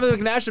 Donovan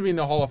McNabb should be in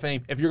the Hall of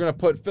Fame if you're going to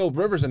put Philip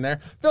Rivers in there.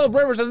 Philip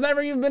Rivers has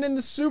never even been in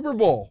the Super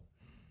Bowl.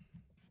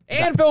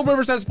 And Philip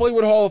Rivers has played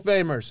with Hall of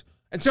Famers.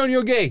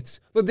 Antonio Gates,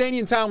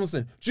 LaDainian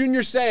Tomlinson,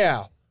 Junior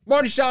Seau.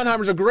 Marty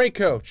Schottenheimer's a great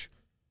coach.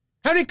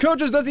 How many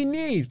coaches does he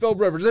need, Philip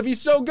Rivers? If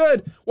he's so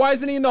good, why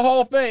isn't he in the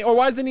Hall of Fame? Or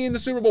why isn't he in the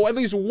Super Bowl at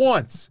least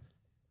once?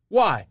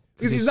 Why?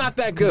 Because he's not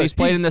that good. Because he's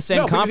played in the same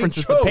because he conference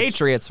as the choked.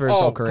 Patriots for his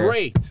whole career.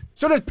 Great.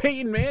 So does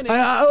Peyton Manning.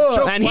 oh,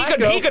 Joe And he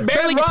Flacco, could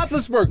barely Ben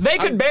Roethlisberger. They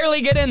could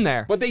barely get in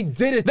there. But they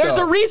did it, There's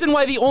though. a reason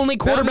why the only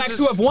was quarterbacks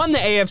who just- have won the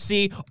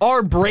AFC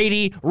are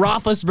Brady,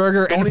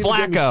 Roethlisberger, and even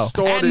get me Flacco,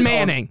 started and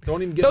Manning.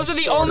 don't even get Those me are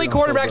the started only on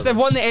Philip quarterbacks that have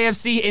won the Rivers.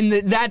 AFC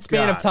in that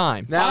span of God.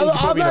 time. Now you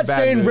put I'm me in a not bad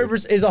saying mood.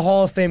 Rivers is a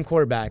Hall of Fame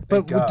quarterback,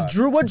 but God.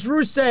 what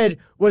Drew said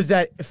was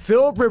that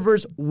Philip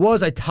Rivers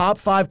was a top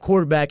 5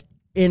 quarterback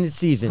in the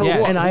season. For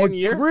what, And I 1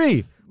 year?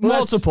 agree.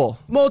 Well,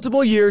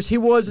 multiple years. He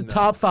was a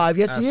top 5.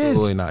 Yes, he is.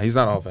 Absolutely not. He's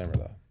not a Hall of Famer,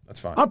 though. That's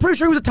fine. I'm pretty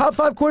sure he was a top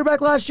 5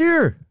 quarterback last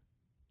year.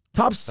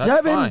 Top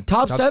 7, fine.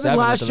 top 7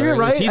 last year,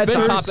 right? He's At been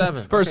times. top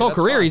 7. for his Okay, whole that's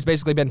career. fine. He's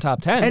basically been top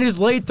 10. And his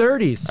late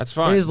 30s. That's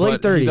fine. In his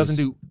late but 30s. He doesn't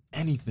do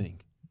anything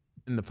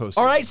in the postseason.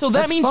 All right, so that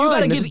That's means you got to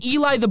fine. give This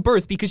Eli the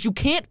berth because you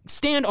can't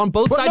stand on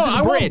both But sides no, of the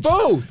I bridge.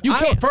 want both. You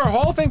can't. For a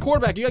Hall of Fame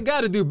quarterback, you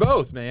got to do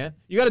both, man.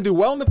 You got to do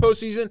well in the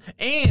postseason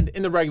and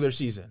in the regular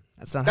season.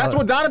 That's not That's how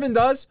what Donovan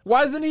does.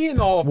 Why isn't he in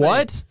the Hall of Fame?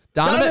 What?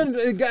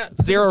 Donovan?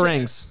 got 0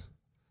 rings.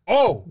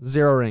 Oh,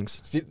 0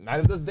 rings. see,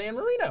 neither does Dan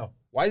Marino.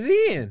 Why is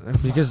he in?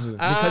 Because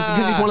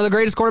Because he's one of the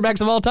greatest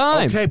quarterbacks of all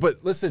time. Okay,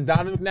 but listen,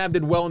 Donovan McNabb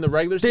did well in the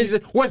regular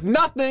season with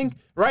nothing,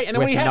 right? And then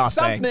when he With had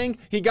nothing. something,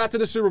 he got to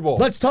the Super Bowl.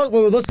 let's talk.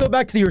 Well, let's go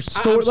back to your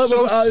story. I'm so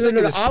sick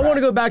of this I crap. want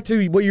to go back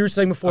to what you were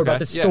saying before about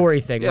the story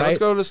thing, yeah, right? let's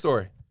go to the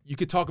story. You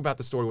could talk about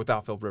the story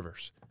without Philip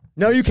Rivers.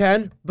 No, you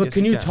can. But Yes,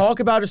 can you you can. talk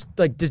about it?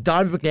 Like, does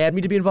Donovan McNabb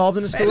need to be involved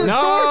in the story?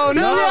 No,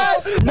 no.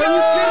 Yes! No,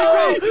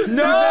 Are you kidding me?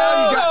 no,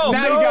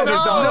 now you guys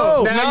are done.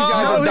 no, now you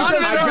guys no, are done.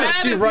 Donovan I got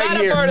McNabb you is right not a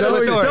here. part of the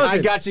Listen, story. I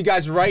got you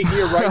guys right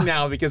here, right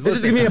now, because This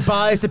is listen, gonna be a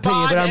biased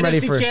opinion, but 5 I'm ready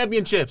NFC for it.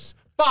 championships.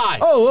 5.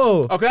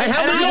 Oh, Okay. And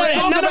how And many I- rings-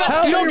 none of us-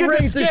 how You don't many get to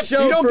rings to skip.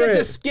 show You don't for get to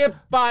it? skip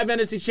 5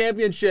 NFC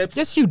championships.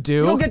 Yes, you do.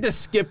 You don't get to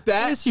skip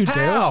that. Yes, you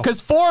How? do.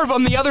 Because 4 of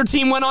them, the other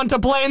team went on to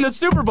play in the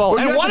Super Bowl, Well,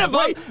 you and have one to of them,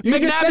 fight. You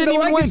just McNabb said didn't the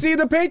even win. legacy of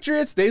the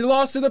Patriots. They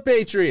lost to the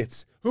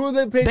Patriots. Who are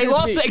the Patriots? They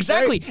lost beat, to-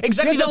 exactly. right?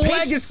 Yeah, The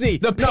legacy.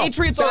 The No,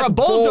 Patriots are that's a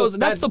bulldozer.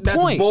 That's the That's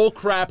point. bull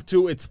crap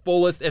to its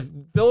fullest. If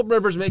Philip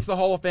Rivers makes the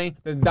Hall of Fame,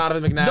 then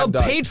Donovan McNabb The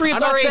does. Patriots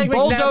I'm not are a saying McNabb is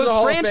bulldoze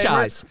Hall of Famer,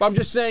 franchise. but I'm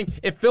just saying,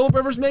 if Philip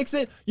Rivers makes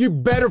it, you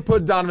better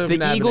put Donovan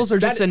The McNabb Eagles in it.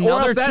 are just That- or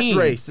another else that's team.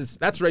 racist.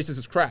 That's racist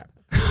as crap.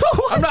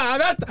 I'm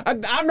not.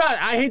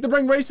 I hate to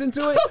bring race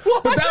into it,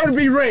 but that would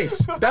be race.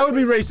 That would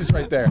be racist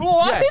right there.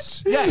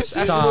 What? Yes,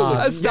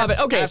 absolutely. Stop Yes,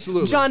 it. Okay,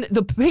 absolutely. John,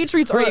 the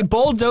Patriots are a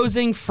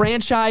bulldozing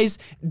franchise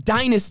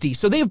dynasty.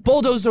 So they've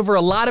bulldozed over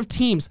a lot of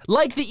teams,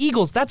 like the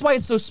Eagles. That's why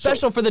it's so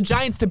special for the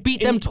Giants to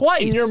beat them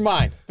twice. In your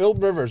mind,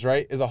 Philip Rivers,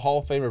 right, is a Hall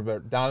of Famer,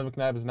 but Donovan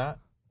McNabb is not?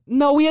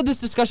 No, we had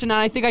this discussion, and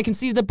I think I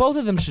conceded that both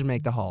of them should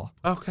make the Hall.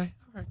 Okay.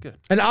 All right, good.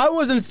 And I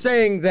wasn't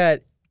saying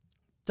that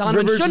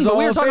Donovan Rivers shouldn't, is but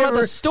we Hall were of talking about the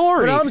Famer,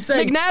 story. but I'm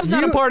saying McNabb's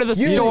not a you- part of the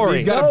you- story.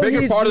 He's got No, a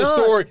bigger he's part of the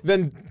not. story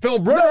than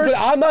Philip Rivers. No, but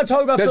I'm not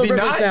talking about Does Phil he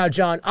Rivers not? now,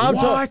 John.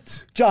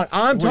 What? John,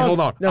 I'm Wait, talking. hold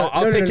on. No,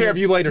 I'll no, take no, care no, of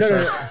you later, no, no,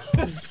 sir.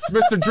 no.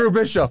 Mr. Drew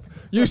Bishop.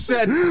 You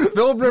said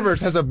Phillip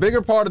Rivers has a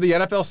bigger part of the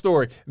NFL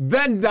story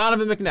than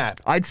Donovan McNabb.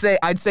 I'd say.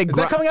 Is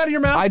that coming out of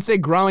your mouth? I'd say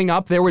growing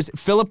up,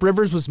 Phillip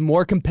Rivers was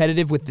more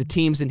competitive with the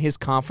teams in his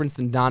conference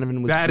than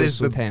Donovan was That is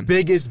with the him.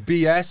 biggest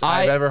BS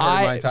I've ever heard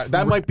in my entire.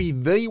 That might be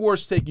the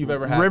worst take you've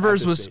ever had.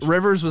 Rivers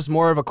was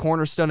more of a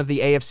cornerstone of the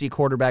AFC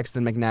quarterbacks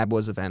than McNabb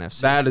was of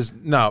NFC. That is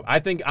no. I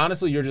think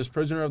honestly, you're just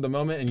prisoner of the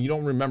moment, and you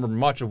don't remember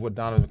much of what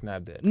Donovan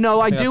McNabb did. No,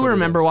 I think that's do what it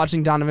remember is.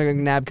 watching Donovan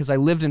McNabb because I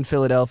lived in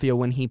Philadelphia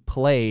when he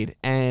played,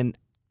 and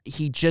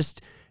he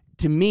just,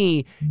 to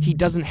me, he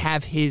doesn't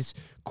have his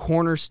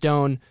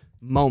cornerstone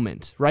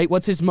moment, right?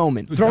 What's his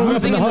moment? Throwing up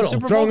Losing in the the huddle. Super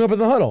Bowl? Throwing up in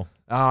the huddle.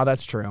 Oh,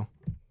 that's true.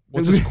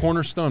 What's his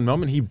cornerstone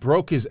moment? He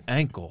broke his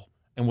ankle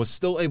and was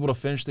still able to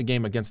finish the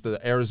game against the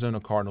Arizona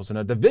Cardinals in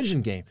a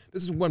division game.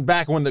 This is when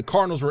the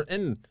Cardinals were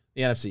in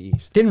the NFC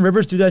East. Didn't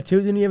Rivers do that too?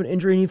 Didn't he have an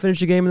injury and he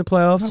finished the game in the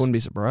playoffs? I wouldn't be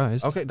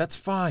surprised. Okay, that's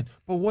fine.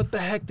 But what the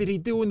heck did he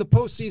do in the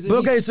postseason? But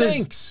okay, he so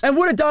stinks. and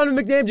what did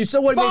Donovan McNabb do?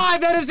 So what?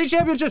 5 NFC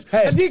championships.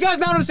 Hey. And do you guys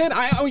not understand?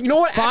 You know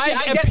what? Five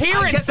Actually,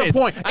 I get the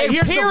point.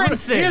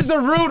 Appearances. Here's the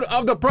root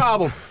of the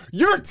problem.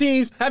 Your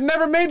teams have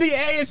never made the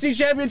AFC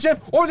championship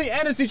or the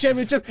NFC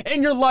championship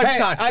in your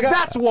lifetime.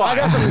 That's why. I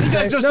got something to you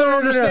say. guys just No, don't no,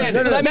 understand. no,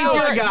 no, So that no, means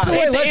no, you're, I got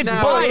it. it's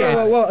Now,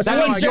 biased. whoa. That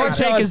So means your John,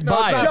 take is No,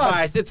 it's not biased.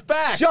 biased. It's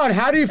fact. John,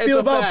 how do you feel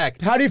It's a about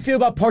fact.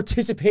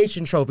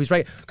 participation trophies?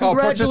 Right? Oh,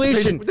 Congratulations.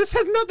 participation. This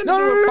has nothing to No,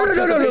 do with no.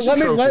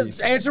 participation Let's trophies.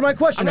 answer my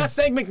question. I'm not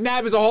saying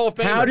McNabb is a Hall of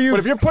Famer. How do you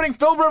but if you're putting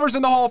Phil Rivers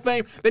in the Hall of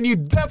Fame, then you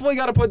definitely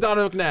got to put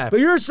Donovan McNabb.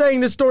 But you're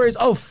saying this story is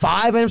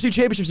 5 NFC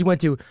championships he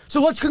went to.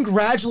 So let's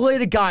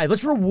congratulate a guy.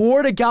 Let's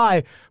reward a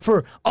guy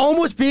for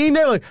almost being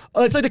there. Like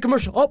it's like the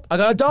commercial. Oh, I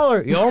got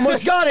 $1. You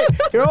almost got it.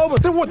 You're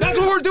almost. Then that's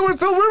what we're doing with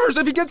Phil Rivers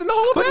if he gets in the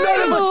Hall of But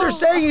Fame. none of us are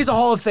saying he's a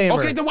Hall of Famer.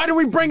 Okay, then why do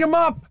we bring him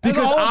up as a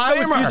Because Hall of I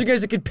was Famer? using it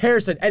as a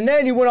comparison, and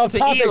then you went off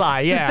topic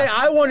Eli, yeah. to say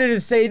I wanted to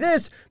say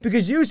this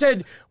because you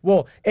said,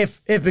 well,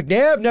 if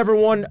McNabb never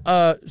won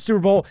a Super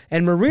Bowl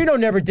and Marino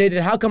never did,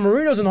 then how come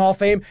Marino's in the Hall of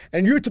Fame?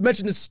 And you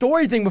mentioned the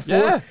story thing before.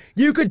 Yeah.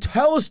 You could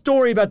tell a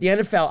story about the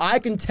NFL. I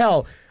can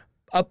tell.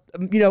 A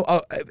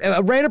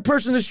random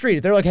person in the street,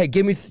 if they're like, hey,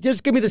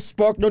 just give me the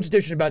Spark Notes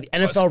edition about the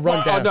NFL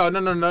rundown. Oh,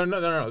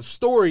 no.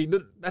 Story.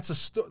 That's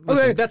a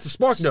Okay. that's a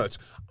Spark Notes.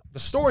 The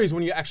story is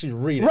when you actually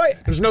read it. Right.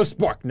 There's no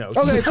Spark Notes.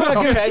 Okay, so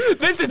I guess-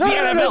 This is No, the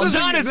no, no, NFL. this is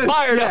John is the-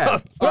 fired yeah.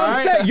 up. But I'm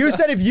Alright. saying,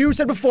 you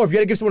said before, if you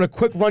had to give someone a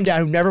quick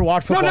rundown who never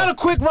watched No, football. not a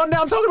quick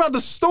rundown. I'm talking about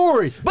the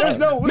story. There's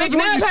no. this is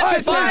what McNabb you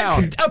has sit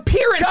down. 5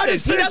 appearances. God, He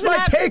just finish doesn't my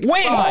have take.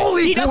 wins.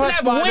 Holy He doesn't Who has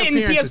have 5 wins. He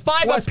has appearances?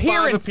 5 Who has 5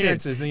 appearances.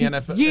 appearances in the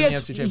NFL He in the has,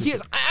 NFC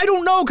Championship? I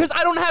don't know because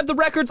I don't have the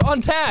records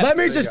on tap. Let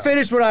me just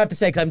finish what I have to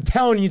say because I'm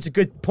telling you it's a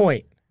good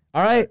point.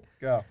 All right?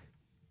 Go.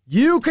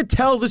 You could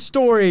tell the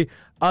story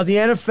of the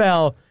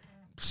NFL,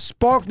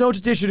 Spark Notes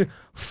edition,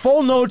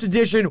 Full Notes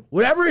edition,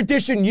 whatever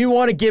edition you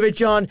want to give it,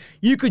 John.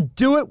 You could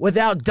do it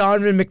without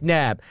Donovan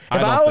McNabb. If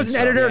don't I was think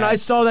an so, editor and I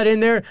yes. saw that in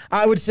there,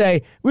 I would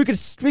say we could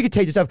take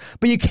this stuff.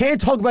 But you can't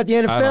talk about the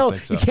NFL.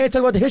 think so. You can't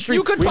talk about the history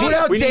You could talk-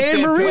 without we need Dan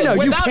Sam Marino. Cohen.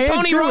 You Without can't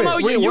Tony do Romo,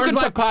 it. you Where's can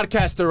my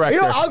podcast director?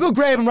 You know, I'll go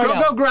grab him right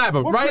now. Go grab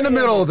him. Right in the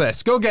middle of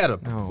this. Go get him.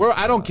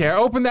 I don't care.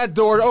 Open that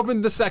door.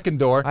 Open the second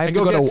door. I have and to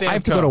go go get to. Sam I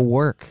have to go to Cohen.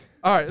 work.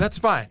 All right, that's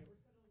fine.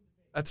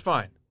 That's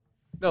fine.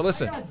 No,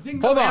 listen.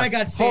 Zingo Hold on. and I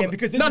got Sam Hold-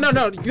 because this no, is-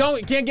 no, no.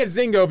 You can't get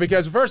Zingo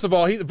because first of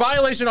all, he's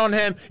violation on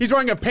him. He's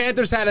wearing a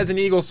Panthers hat as an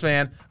Eagles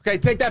fan. Okay,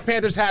 take that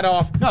Panthers hat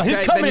off. No, he's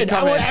okay, coming then you in.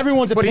 come I want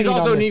everyone's But he's opinion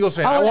also on an this. Eagles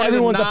fan. I want want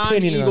everyone's a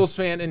opinion on non-Eagles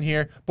fan in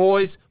here.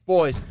 Boys.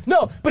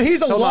 No, but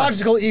he's a Hold on.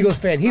 logical Eagles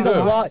fan. He's a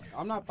Who? lot.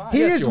 I'm not biased.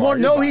 He Yes, is you are. one.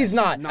 You're No, biased. he's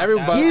not.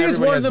 Everybody- He is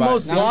everybody one of the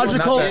most biased. No, I'm not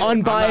logical, biased. I'm not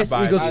unbiased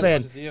biased. Eagles As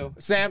fan. much as you.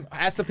 Sam,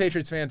 ask the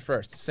Patriots fan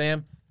first.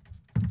 Sam.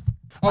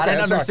 I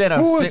didn't I'm sorry. understand.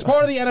 Who is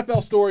part of the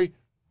NFL story?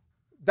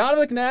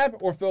 Donovan McNabb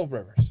or Phil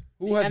Rivers?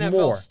 Who has NFL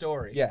more?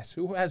 story. Yes.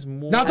 Who has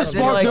more? Not the of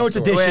Spark NFL Notes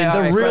story?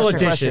 edition, the real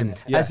edition.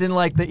 Yes. As in,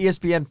 like the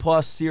ESPN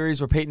Plus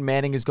series where Peyton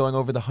Manning is going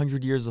over the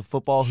 100 years of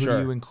football. Who Sure.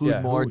 do you include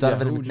Yeah, more, who-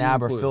 Donovan yeah, who would you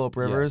McNabb or include? Phillip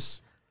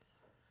Rivers?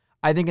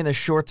 I think in the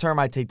short term,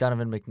 I'd take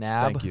Donovan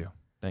McNabb. Thank you.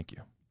 Thank you.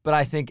 But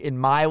I think in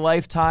my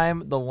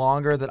lifetime, the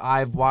longer that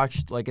I've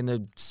watched, like in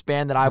the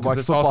span that I've Because watched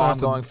this also football, I'm has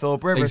to- going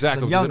Phillip Rivers. 'cause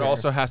Exactly. I'm Because younger. it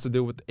also has to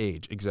do with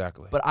age.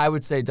 Exactly. But I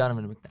would say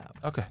Donovan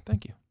McNabb. Okay.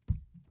 Thank you.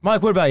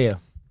 Mike, what about you?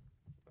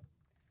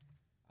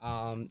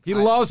 He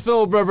loves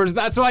Phillip Rivers.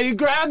 That's why you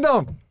grabbed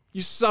him.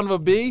 You son of a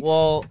b.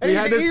 Well, And he's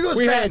an Eagles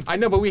fan. I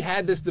know, but we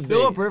had this debate.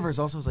 Phillip Rivers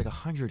also has like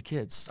 100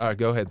 kids. All right,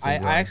 go ahead.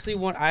 I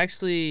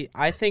Sam.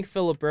 I think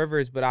Phillip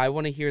Rivers, but I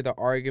want to hear the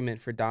argument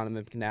for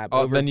Donovan McNabb.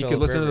 Oh, over then you could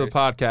Phillip listen to the Rivers.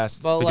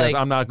 podcast Well, because like,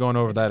 I'm not going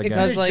over that again.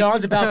 because, like,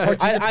 John's about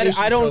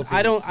participation I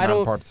don't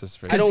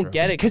Non-participation.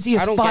 get it Because he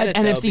has I don't 5 get it,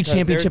 though, NFC because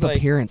Championship there's, like,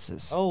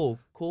 appearances. Oh,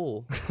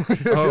 cool. Oh,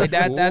 Like,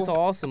 cool. that's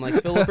awesome. Like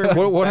Phillip Rivers.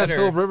 What is has better.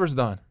 Phillip Rivers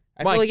done?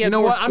 I feel Mike, like he you has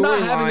know more what? I'm not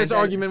having storylines this and-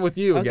 argument with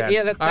you Okay, again.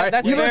 yeah, all right?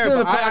 that's you fair. listen to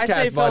the but I say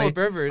podcast, buddy. Phillip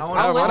Rivers. I All want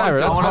right, I'll whatever,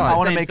 listen that's to fine. him. I I'm want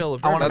to saying make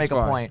Phillip I want to Rivers. make a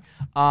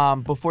That's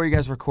point. Before you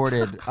guys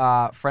recorded,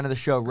 friend of the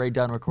show Ray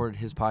Dunn recorded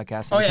his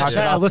podcast. Oh and he yeah, talked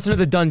shout out. about Listen to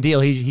the done deal.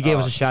 He gave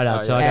us a shout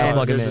out, so I gotta And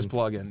plug him Here's in. his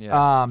plug-in.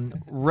 Yeah.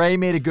 Ray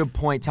made a good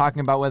point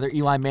talking about whether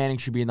Eli Manning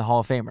should be in the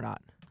Hall of Fame or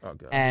not. Oh,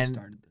 God.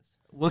 And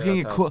looking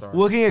Yeah, at that's how it started.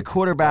 looking at Last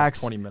quarterbacks,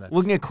 20 minutes.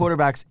 looking at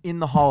quarterbacks in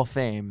the Hall of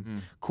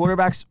Fame.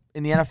 Quarterbacks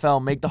in the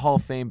NFL make the Hall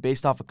of Fame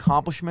based off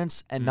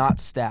accomplishments and not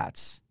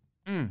stats.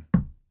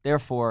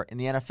 Therefore, in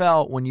the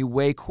NFL, when you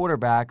weigh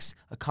quarterbacks,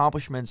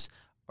 accomplishments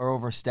are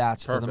over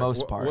stats for the Perfect.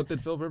 most part. What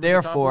did Phil Rivers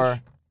Therefore,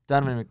 accomplish?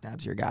 Donovan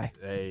McNabb's your guy.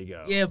 There you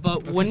go. Yeah,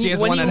 but when he you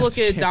has when one you look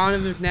NFC at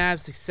Donovan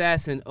McNabb's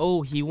success and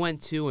he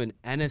went to an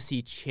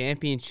NFC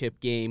Championship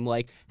game,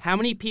 like how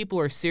many people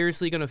are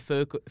seriously going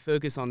to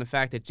focus on the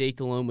fact that Jake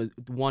Delhomme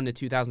won the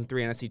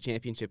 2003 NFC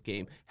Championship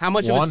game? How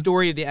much of a One?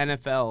 story of the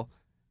NFL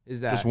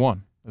is that? Just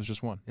one. It was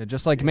just one. Yeah,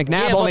 just like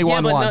McNabb only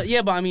won but one.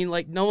 but I mean,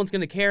 like no one's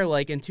gonna care.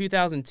 Like in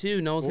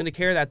 2002, no one's gonna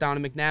care that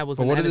Donovan McNabb was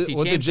But in what the did NFC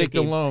what did Championship Jake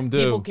game. Delhomme do?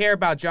 People care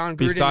about John Gruden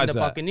and besides the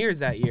that? Buccaneers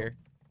that year.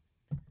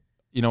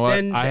 You know what?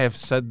 Then- I have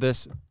said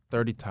this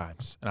 30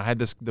 times, and I had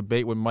this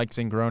debate with Mike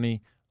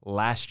Zingroni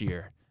last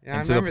year, Yeah, I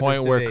and to the remember point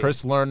this where debate.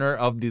 Chris Lerner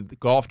of the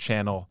Golf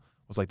Channel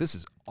was like, "This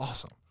is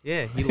awesome."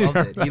 Yeah, he loved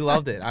it. He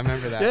loved it. I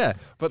remember that. Yeah,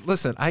 but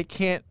listen, I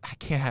can't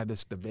have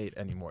this debate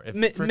anymore. If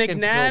frickin' Phil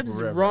McNabb's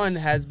Rivers- run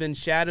has been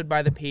shadowed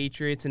by the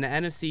Patriots, and the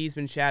NFC's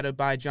been shadowed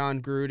by John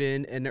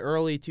Gruden. In the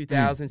early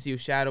 2000s, he was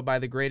shadowed by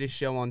the greatest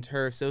show on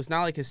turf. So it's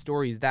not like his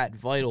story is that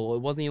vital.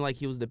 It wasn't even like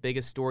he was the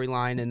biggest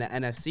storyline in the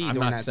NFC I'm during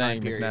not that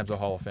saying time period. McNabb's a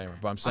Hall of Famer,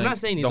 but I'm saying I'm not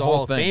saying he's the a whole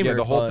Hall of thing. Famer. Yeah,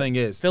 the whole but thing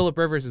is. Philip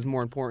Rivers is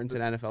more important to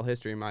NFL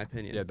history, in my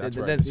opinion. Yeah, that's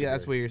where I yeah, disagree.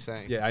 that's what you're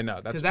saying. Yeah, I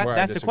know. That's Because where I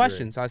that's the disagree.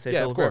 question. So I say Yeah,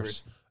 Philip of course.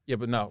 Rivers. Yeah,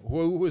 but no.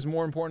 Who is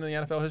more important in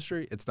the NFL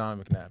history? It's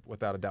Donovan McNabb,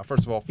 without a doubt.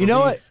 First of all, You know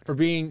what? for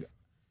being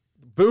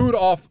booed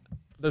off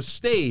the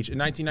stage in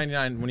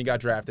 1999 when he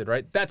got drafted,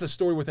 right? That's a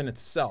story within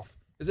itself.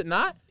 Is it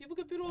not? People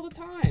get booed all the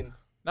time.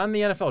 Not in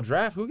the NFL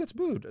draft. Who gets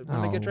booed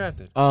when they get Oh.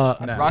 drafted? Uh,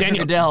 No. Roger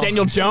Goodell.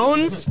 Daniel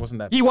Jones? Wasn't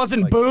that He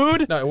wasn't like-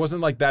 booed? No, it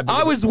wasn't like that. big I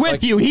of a- was with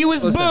like- you. He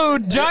was listen,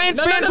 booed. Giants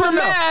no, no, fans no, were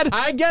no. mad.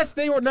 I guess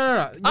they were.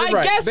 No. You're I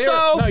right. guess They were-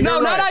 so. you're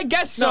No, not right. I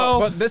guess No, so.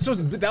 but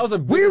that was a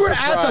We bigger were at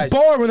the surprise.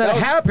 bar when that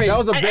was- happened. That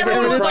was a And bigger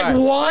everyone was surprise.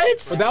 like,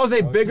 what? But that was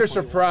a bigger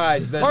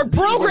surprise than Our he was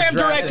program drafted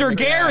director, in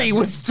the Gary,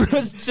 draft.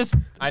 was just...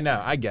 I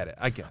know. I get it.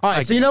 I get it. All I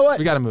right, so get you know it. what?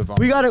 We got to move on.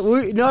 We got to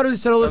settle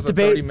this That was a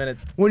debate. 30-minute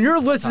When you're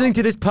listening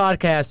to this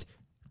podcast,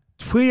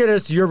 tweet at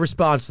us your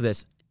response to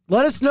this.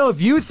 Let us know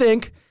if you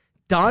think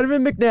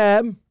Donovan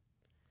McNabb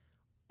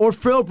or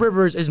Philip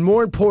Rivers is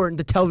more important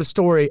to tell the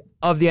story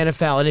of the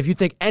NFL, and if you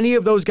think any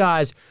of those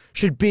guys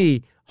should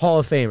be Hall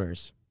of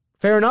Famers.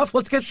 Fair enough.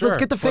 Let's get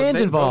the but fans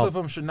Both involved. of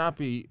them should not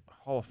be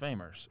Hall of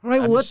Famers. All right,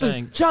 well, I'm let just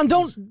saying. John,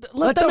 don't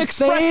let them the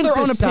express fans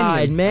their own decide,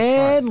 opinion.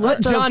 man.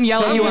 Let the John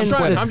yell at you on fans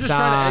Twitter. I'm just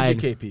trying to decide.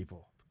 educate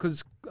people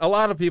because a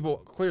lot of people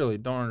clearly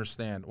don't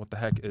understand what the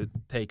heck it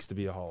takes to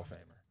be a Hall of Famer.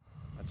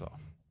 That's all.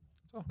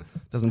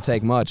 Doesn't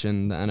take much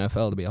in the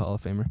NFL to be a Hall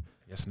of Famer.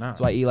 Yes, not. That's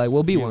why Eli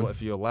will be one.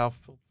 If you allow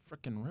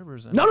freaking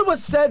Rivers in. None of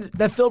us said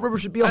that Philip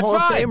Rivers should be a That's Hall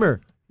fine. of Famer.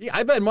 Yeah,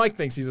 I bet Mike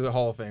thinks he's a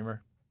Hall of Famer.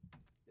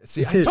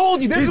 See, I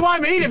told you this is why I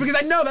made it because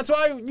I know that's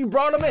why you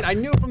brought him in. I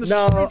knew from the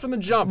straight from the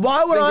jump.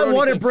 Why would I Zingroni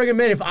want to thinks- bring him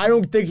in if I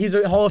don't think he's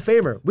a Hall of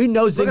Famer? We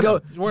know Look at Zingo.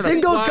 him. He's wearing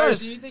a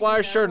Zingo's got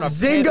Flyers shirt and a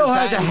Zingo Panthers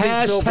has a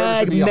hat. He thinks Phil Rivers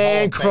should hashtag be a Hall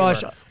man of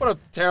crush. Famer. What a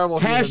terrible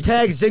human.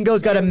 Hashtag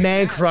Zingo's got a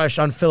man crush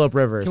on Philip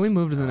Rivers. Can we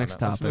move to the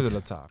next Let's topic? move to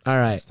the top. All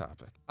right. Next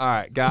topic. All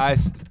right,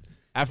 guys.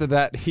 After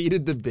that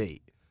heated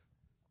debate,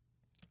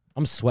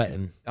 I'm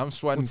sweating. I'm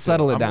sweating. Let's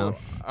settle too. it down.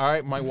 All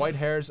right, my white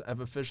hairs have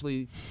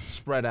officially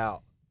spread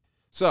out.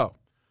 So,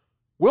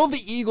 will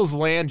the Eagles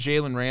land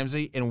Jalen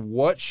Ramsey, and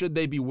what should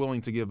they be willing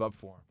to give up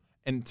for him?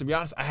 And to be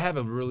honest, I have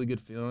a really good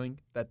feeling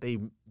that they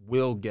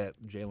will get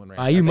Jalen Ramsey.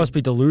 I You think- must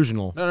be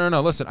delusional.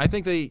 No. Listen, I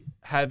think they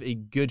have a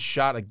good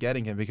shot at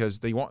getting him because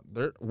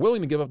they're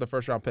willing to give up the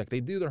first round pick. They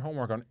do their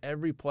homework on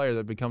every player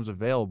that becomes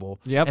available.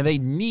 Yep. And they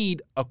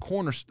need a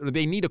corner.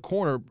 They need a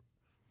corner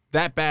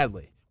that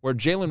badly. Where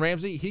Jalen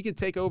Ramsey, he could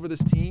take over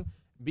this team,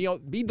 be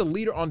the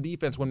leader on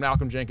defense when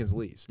Malcolm Jenkins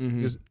leaves.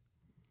 Because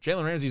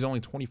Jalen Ramsey's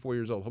only 24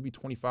 years old. He'll be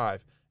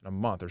 25 in a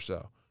month or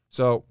so.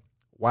 So,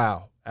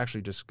 wow.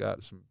 Actually just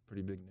got some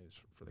pretty big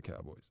news for the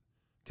Cowboys.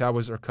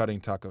 Cowboys are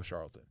cutting Taco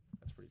Charlton.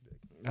 That's pretty big.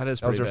 That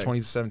is That was pretty their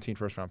big. 2017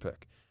 first-round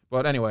pick.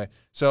 But anyway,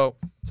 so,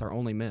 It's our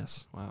only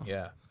miss. Wow.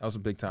 yeah, that was a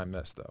big-time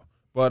miss, though.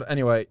 But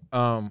anyway,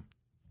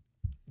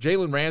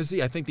 Jalen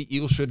Ramsey, I think the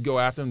Eagles should go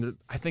after him.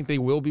 I think they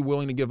will be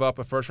willing to give up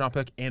a first-round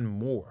pick and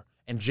more.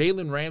 And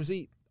Jalen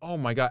Ramsey, oh,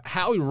 my God.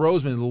 Howie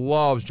Roseman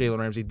loves Jalen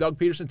Ramsey. Doug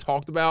Peterson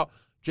talked about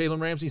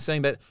Jalen Ramsey,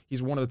 saying that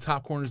he's one of the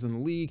top corners in the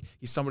league.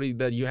 He's somebody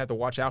that you have to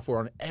watch out for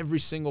on every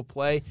single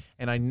play.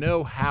 And I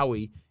know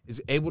Howie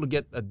is able to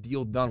get a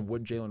deal done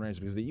with Jalen Ramsey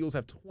because the Eagles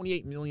have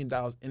 $28 million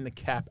in the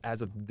cap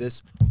as of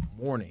this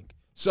morning.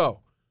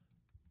 So,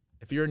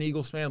 if you're an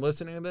Eagles fan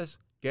listening to this,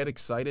 get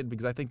excited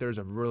because I think there's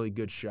a really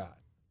good shot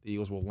the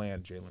Eagles will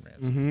land Jalen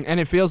Ramsey. And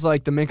it feels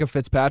like the Minka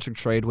Fitzpatrick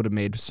trade would have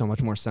made so much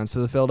more sense for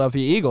the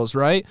Philadelphia Eagles,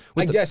 right?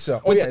 I guess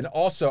so. Oh, yeah, and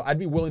also, I'd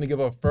be willing to give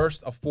a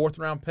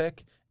fourth-round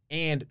pick,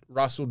 and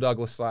Russell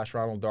Douglas /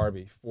 Ronald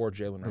Darby for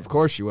Jalen Ramsey. Of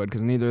course you would,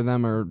 because neither of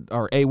them are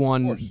course.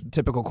 A1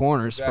 typical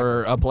corners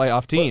for a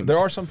playoff team. But there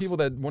are some people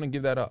that wouldn't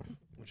give that up.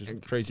 which is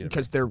crazy.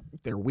 because they're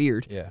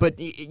weird. Yeah. But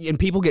and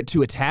people get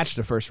too attached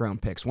to first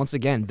round picks. Once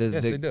again,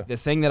 Yes, they do. the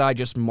thing that I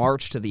just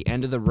marched to the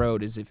end of the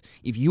road is if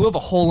you have a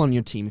hole on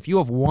your team, if you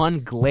have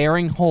one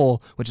glaring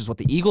hole, which is what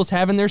the Eagles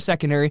have in their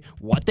secondary,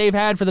 what they've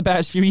had for the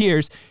past few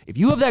years, if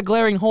you have that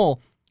glaring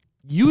hole,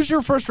 use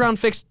your first round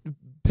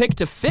pick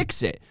to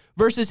fix it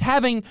versus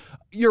having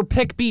your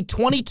pick be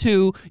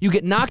 22, you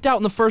get knocked out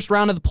in the first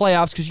round of the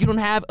playoffs because you don't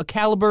have a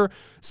caliber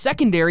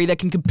secondary that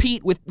can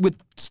compete with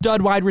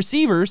stud wide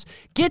receivers.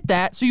 Get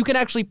that so you can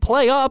actually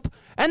play up,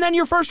 and then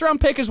your first round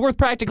pick is worth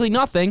practically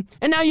nothing,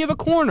 and now you have a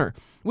corner.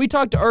 We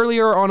talked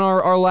earlier on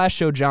our last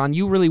show, John,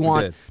 you really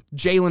want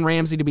Jalen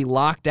Ramsey to be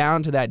locked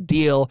down to that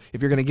deal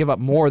if you're going to give up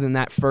more than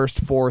that first,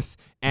 fourth,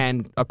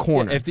 and a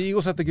corner. If the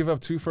Eagles have to give up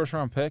 2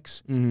 first-round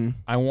picks,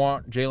 I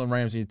want Jalen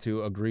Ramsey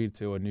to agree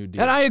to a new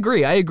deal. And I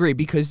agree,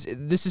 because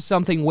this is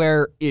something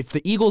where if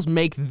the Eagles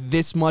make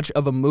this much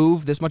of a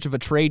move, this much of a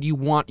trade, you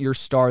want your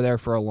star there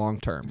for a long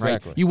term,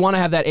 Exactly. right? You want to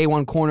have that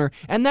A1 corner,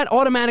 and that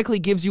automatically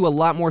gives you a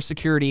lot more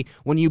security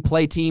when you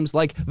play teams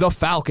like the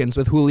Falcons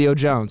with Julio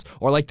Jones,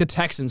 or like the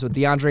Texans with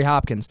DeAndre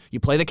Hopkins. You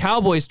play the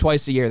Cowboys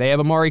twice a year. They have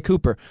Amari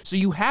Cooper. So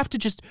you have to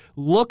just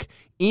look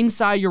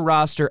inside your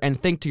roster and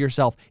think to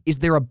yourself, is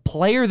there a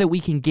player that we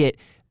can get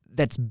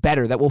that's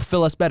better, that will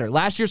fill us better?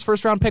 Last year's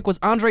first round pick was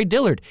Andre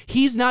Dillard.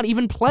 He's not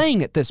even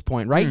playing at this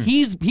point, right?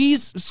 He's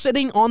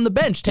sitting on the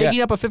bench,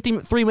 taking up a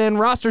 53-man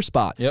roster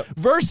spot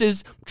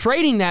versus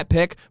trading that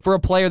pick for a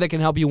player that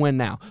can help you win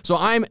now. So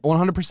I'm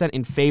 100%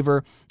 in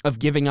favor of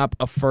giving up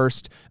a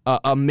first,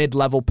 a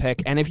mid-level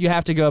pick, and if you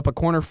have to go up a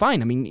corner,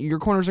 fine. I mean, your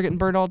corners are getting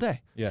burned all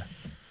day. Yeah.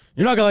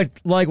 You're not going to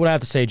like what I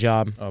have to say,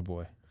 John. Oh,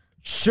 boy.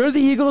 Should the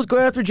Eagles go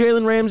after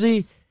Jalen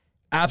Ramsey?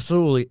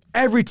 Absolutely.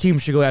 Every team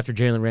should go after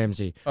Jalen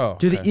Ramsey. Oh,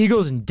 Do the okay.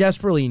 Eagles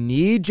desperately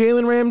need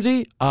Jalen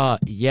Ramsey?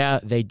 Yeah,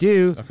 they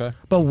do. Okay.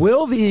 But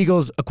will the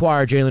Eagles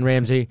acquire Jalen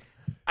Ramsey?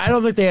 I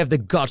don't think they have the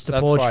guts to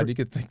That's pull fine. You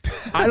could think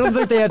that. I don't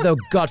think they have the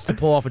guts to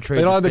pull off a trade.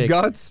 They don't have this the big.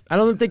 guts? I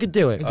don't think they could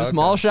do it. Is this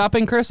mall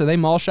shopping, Chris? Are they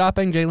mall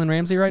shopping Jalen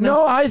Ramsey right now?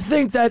 No, I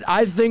think that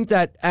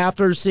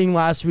after seeing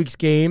last week's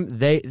game,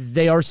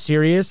 they are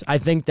serious. I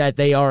think that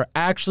they are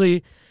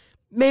actually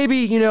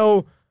maybe,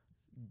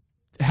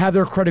 have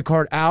their credit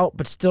card out,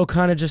 but still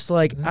kind of just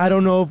like, I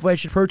don't know if I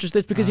should purchase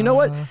this because you know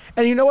what?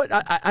 And you know what?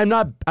 I'm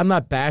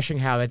not bashing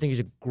Howie. I think he's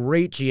a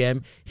great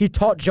GM. He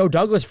taught Joe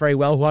Douglas very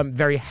well, who I'm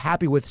very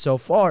happy with so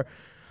far.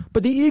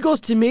 But the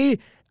Eagles, to me,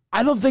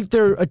 I don't think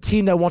they're a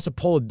team that wants to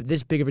pull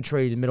this big of a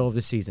trade in the middle of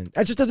the season.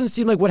 That just doesn't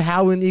seem like what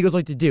Howie and the Eagles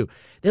like to do.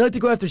 They like to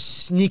go after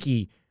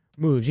sneaky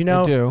moves, They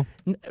do.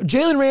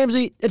 Jalen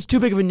Ramsey, it's too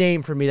big of a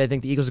name for me that I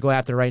think the Eagles will go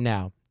after right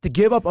now. To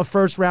give up a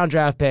first-round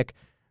draft pick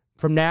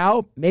from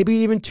now, maybe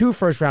even 2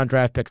 first-round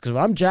draft picks, because if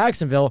I'm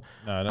Jacksonville,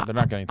 No, they're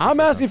not getting 2 I'm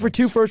first-round asking for picks.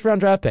 2 first-round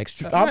draft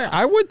picks.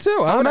 I would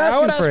too. I would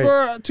asking ask for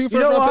it. for 2 You know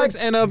first-round why? picks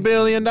and $1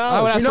 billion.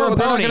 I would ask for a But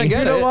they're not pony. gonna get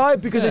You know it. why?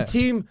 Because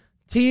Yeah.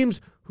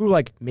 teams who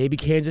like maybe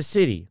Kansas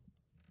City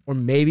or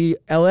maybe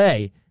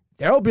LA,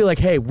 they'll be like,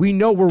 hey, we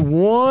know we're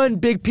one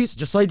big piece,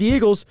 just like the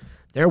Eagles.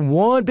 They're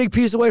one big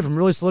piece away from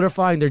really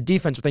solidifying their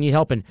defense if they need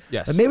help in.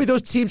 Yes. But maybe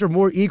those teams are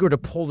more eager to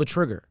pull the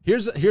trigger.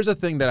 Here's a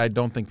thing that I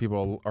don't think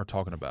people are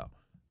talking about.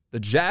 The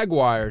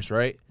Jaguars,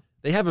 right?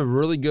 They have a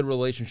really good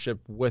relationship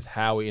with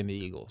Howie and the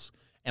Eagles.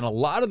 And a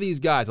lot of these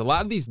guys, a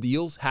lot of these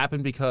deals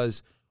happen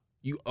because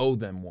you owe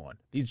them one.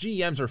 These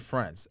GMs are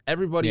friends.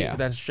 Everybody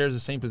that shares the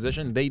same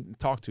position, they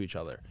talk to each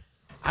other.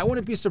 I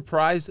wouldn't be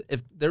surprised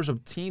if there's a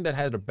team that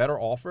had a better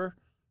offer,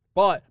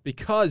 but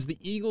because the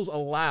Eagles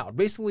allowed,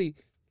 basically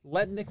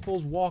let Nick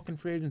Foles walk in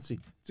free agency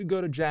to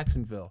go to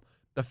Jacksonville.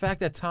 The fact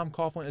that Tom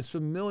Coughlin is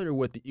familiar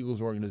with the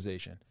Eagles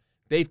organization.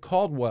 Dave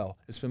Caldwell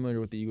is familiar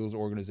with the Eagles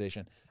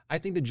organization. I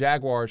think the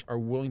Jaguars are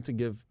willing to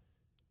give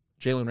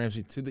Jalen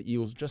Ramsey to the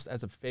Eagles just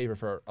as a favor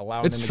for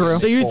allowing It's them true. to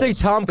So get you Foles. think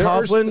Tom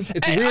Coughlin-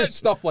 It's weird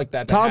stuff like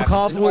that. Tom happens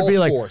Coughlin in would all be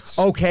like, sports.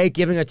 okay,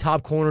 giving a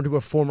top corner to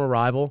a former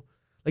rival?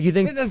 Like you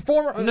think The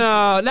former,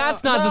 No,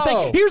 that's not the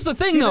thing. Here's the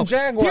thing, He's a though.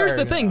 Jaguar Here's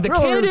the thing. now. The You know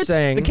what I'm candidates,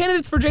 saying? the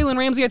candidates for Jalen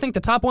Ramsey, I think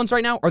the top ones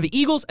right now are the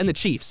Eagles and the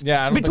Chiefs.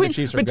 Yeah, I don't think the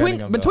Chiefs are getting him,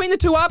 though. between the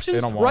two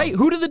options, They don't want right? him.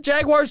 Who do the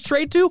Jaguars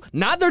trade to?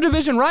 Not their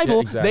division rival.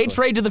 Yeah, exactly. They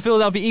trade to the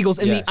Philadelphia Eagles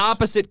in Yes. the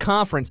opposite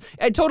conference.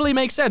 It totally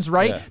makes sense,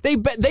 right? Yeah.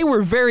 They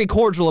were very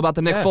cordial about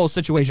the Nick Yes, Foles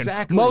situation,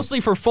 exactly. mostly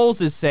for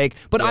Foles' sake.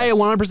 But I Yes.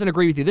 100%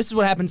 agree with you. This is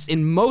what happens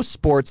in most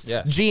sports.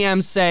 Yes.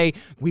 GMs say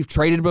we've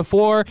traded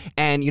before,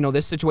 and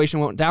this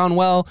situation went down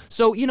well.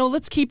 So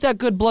let's keep that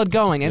good blood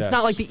going. And it's Yes.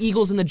 not like the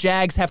Eagles and the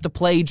Jags have to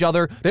play each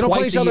other. They don't play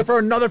twice each a other year. for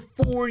another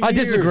 4 years. I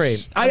disagree.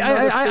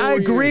 I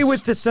agree years.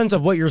 with the sense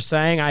of what you're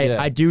saying.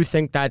 I do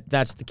think that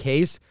that's the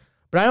case,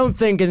 but I don't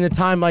think in a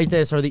time like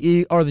this are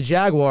the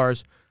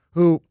Jaguars,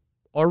 who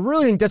are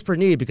really in desperate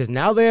need because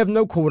now they have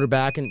no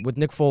quarterback and with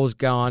Nick Foles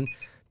gone,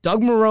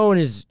 Doug Marrone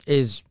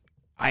is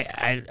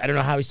I don't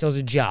know how he still has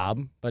a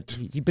job, but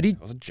he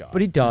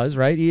does,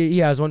 right? He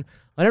has one.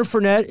 Leonard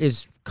Fournette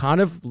is kind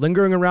of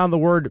lingering around the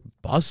word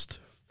bust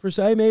per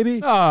se,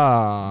 maybe.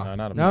 Ah. No,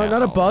 not a No, mess.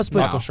 not a bust, but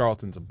Michael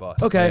Charlton's a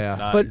bust. okay,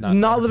 Yeah. but Not-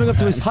 not living up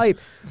to his hype.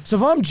 So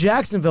if I'm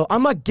Jacksonville,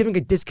 I'm not giving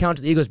a discount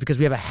to the Eagles because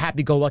we have a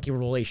happy-go-lucky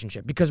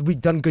relationship because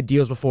we've done good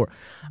deals before.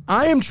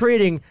 I am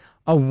trading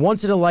a not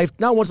once in a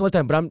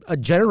lifetime, but I'm a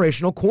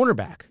generational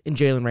cornerback in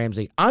Jalen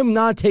Ramsey. I am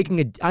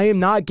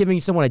not giving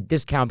someone a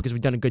discount because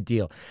we've done a good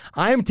deal.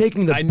 I am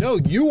taking the I know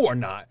you are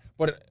not,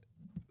 but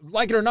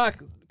like it or not,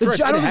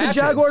 Chris, I don't think the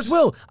Jaguars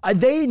will.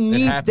 They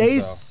need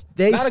happens,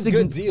 they not a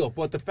good deal,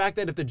 but the fact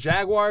that if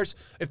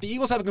the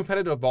Eagles have a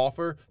competitive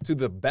offer to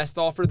the best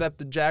offer that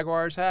the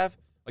Jaguars have,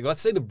 like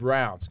let's say the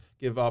Browns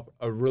give up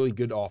a really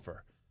good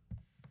offer,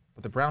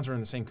 but the Browns are in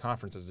the same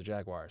conference as the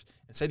Jaguars,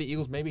 and say the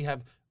Eagles maybe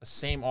have the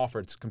same offer,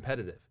 it's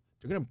competitive.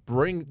 They're gonna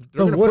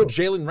put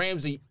Jalen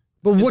Ramsey.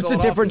 But in what's the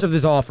difference Philadelphia. of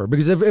this offer?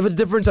 Because if a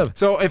difference of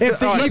So if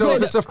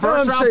it's a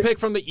first round pick pick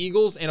from the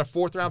Eagles and a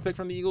fourth round pick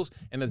from the Eagles,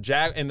 and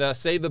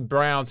say the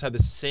Browns had the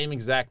same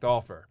exact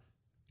offer,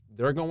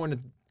 they're going to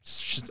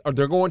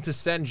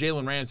send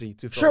Jalen Ramsey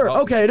to Sure.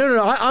 Philadelphia. Okay. No.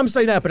 I'm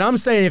saying that, but I'm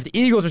saying if the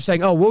Eagles are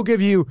saying, "Oh, we'll give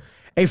you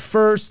a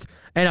first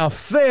and a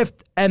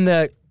fifth," and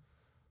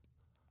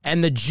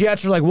the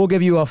Jets are like, "We'll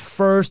give you a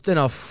first and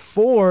a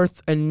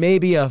fourth and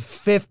maybe a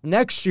fifth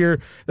next year,"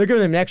 they're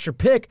giving them an extra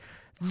pick.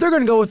 They're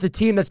going to go with the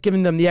team that's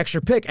giving them the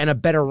extra pick and a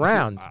better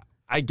round.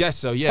 I guess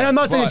so. Yeah. And I'm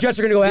not saying the but- Jets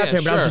are going to go after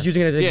him, but I'm sure. just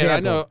using it as an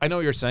example. I know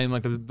what you're saying,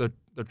 like the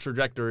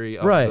trajectory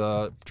of Right.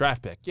 the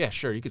draft pick. Yeah,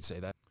 sure, you could say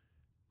that.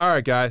 All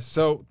right, guys.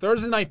 So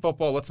Thursday Night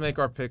Football. Let's make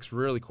our picks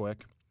really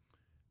quick.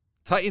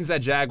 Titans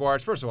at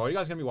Jaguars. First of all, are you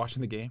guys gonna be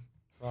watching the game?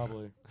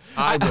 Probably.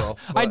 I will.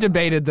 I but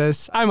debated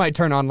this. I might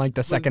turn on like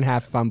the second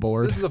half if I'm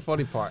bored. This is the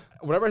funny part.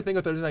 Whenever I think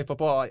of Thursday Night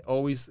Football, I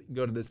always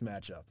go to this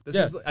matchup.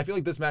 I feel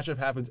like this matchup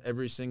happens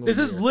every single year.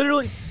 This is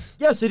literally,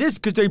 yes, it is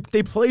because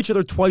they play each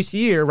other twice a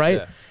year, right?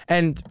 Yeah.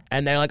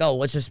 And they're like, oh,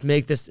 let's just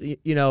make this, the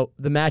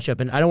matchup.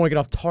 And I don't want to get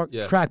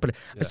off track, but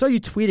I saw you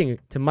tweeting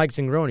to Mike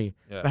Zingroni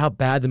about how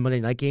bad the Monday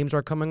night games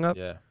are coming up.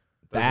 Yeah.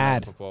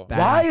 Bad. Football. Bad.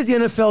 Why is the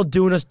NFL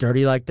doing us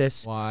dirty like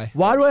this? Why?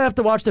 Why do I have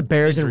to watch the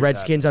Bears and Injuries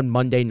Redskins on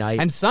Monday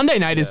night? And Sunday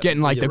night is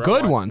getting like Yeah, the right,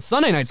 good right. ones.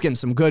 Sunday night's getting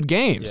some good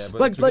games. Yeah,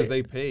 but Like- it's because like-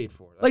 they paid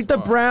for it. like the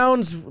That's why.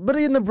 Browns, but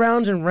in the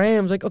Browns and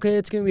Rams, like, okay,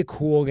 it's going to be a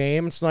cool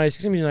game. It's nice.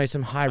 It's going to be nice,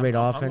 some high-rate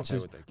I'm okay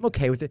offenses. with that I'm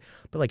okay with it.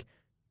 But, like,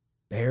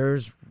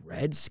 Bears,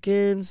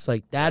 Redskins,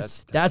 like,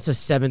 that's That's a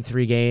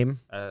 7-3 game.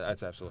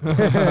 That's absolutely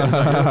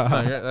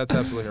that's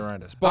absolutely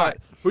horrendous. But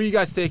who are you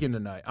guys taking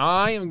tonight?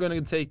 I am going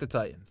to take the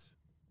Titans.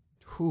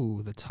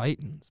 Ooh, the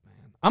Titans, man.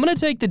 I'm gonna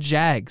take the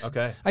Jags.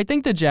 Okay. I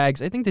think the Jags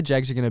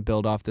are going to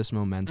build off this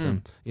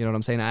momentum. You know what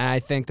I'm saying? I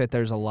think that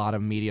there's a lot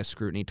of media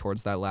scrutiny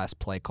towards that last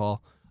play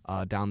call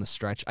down the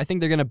stretch. I think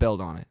they're going to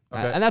build on it,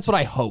 Okay. and that's what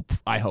I hope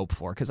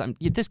for because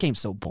this game's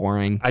so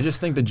boring. I just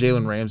think the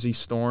Jalen Ramsey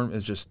storm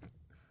is just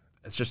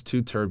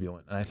too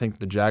turbulent, and I think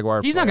the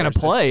Jaguar. He's not gonna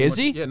players, play, it's is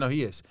too he? much- Yeah, no,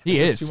 he is. He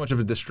It's just is. too much of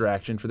a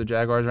distraction for the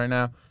Jaguars right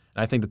now, and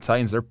I think the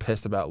Titans they're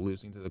pissed about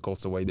losing to the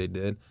Colts the way they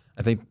did.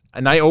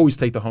 And I always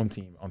take the home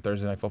team on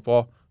Thursday Night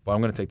Football, but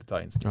I'm going to take the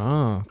Titans.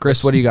 Oh,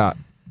 Chris, what do you got?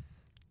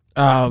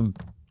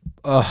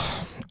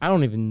 I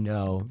don't even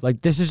know.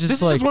 Like, this is just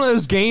This like... is just one of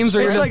those games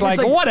where you're It's just like- like,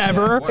 it's like-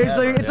 whatever. It's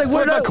like what, Flip a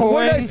what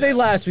did I coin. say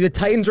last week? The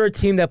Titans are a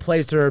team that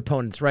plays to their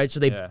opponents, right? So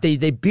Yeah.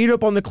 they beat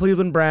up on the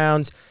Cleveland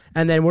Browns,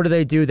 and then what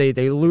do?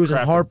 They lose in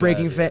Crap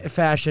heartbreaking and bad, yeah.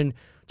 fashion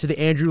to the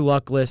Andrew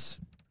Luckless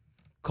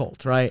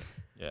Colts, right?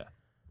 Yeah.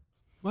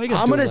 Why you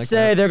gotta I'm do it gonna like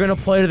say that? they're gonna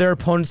play to their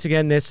opponents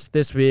again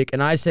this week,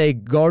 and I say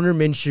Gardner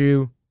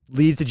Minshew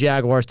leads the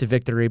Jaguars to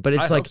victory. But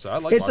it's I like hope so. I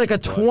like it's like a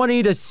watching them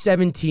play.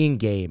 20-17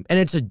 game, and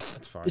it's a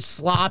fine.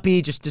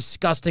 sloppy, just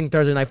disgusting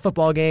Thursday night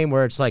football game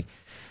where it's like,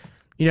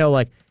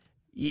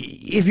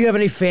 if you have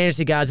any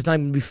fantasy guys, it's not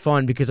going to be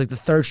fun because like the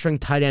third string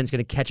tight end is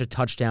going to catch a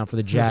touchdown for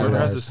the Whoever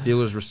has Jaguars. the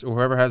Steelers,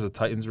 whoever has a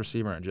Titans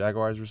receiver and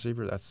Jaguars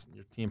receiver, that's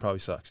your team probably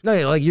sucks. No,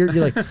 you're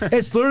like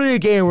it's literally a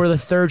game where the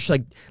third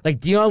like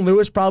Deion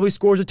Lewis probably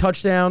scores a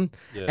touchdown,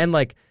 Yeah. and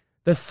like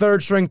the second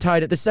string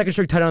tight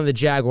end on the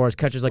Jaguars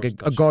catches like a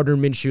Gardner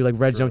Minshew like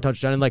red zone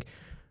touchdown, and like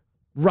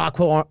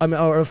Rockwell or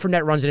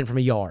Fournette runs it in from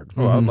a yard.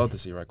 Oh, I'd love to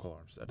see Raquel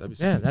Armstead. That'd be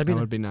Yeah, sick. that'd be That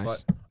would be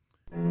nice.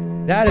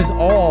 That is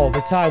all the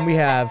time we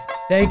have.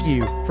 Thank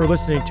you for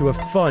listening to a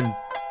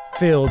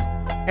fun-filled,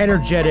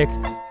 energetic,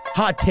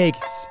 hot take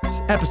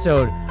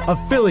episode of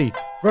Philly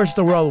versus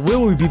the World. We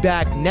will be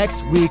back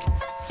next week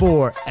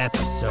for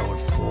episode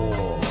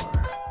 4.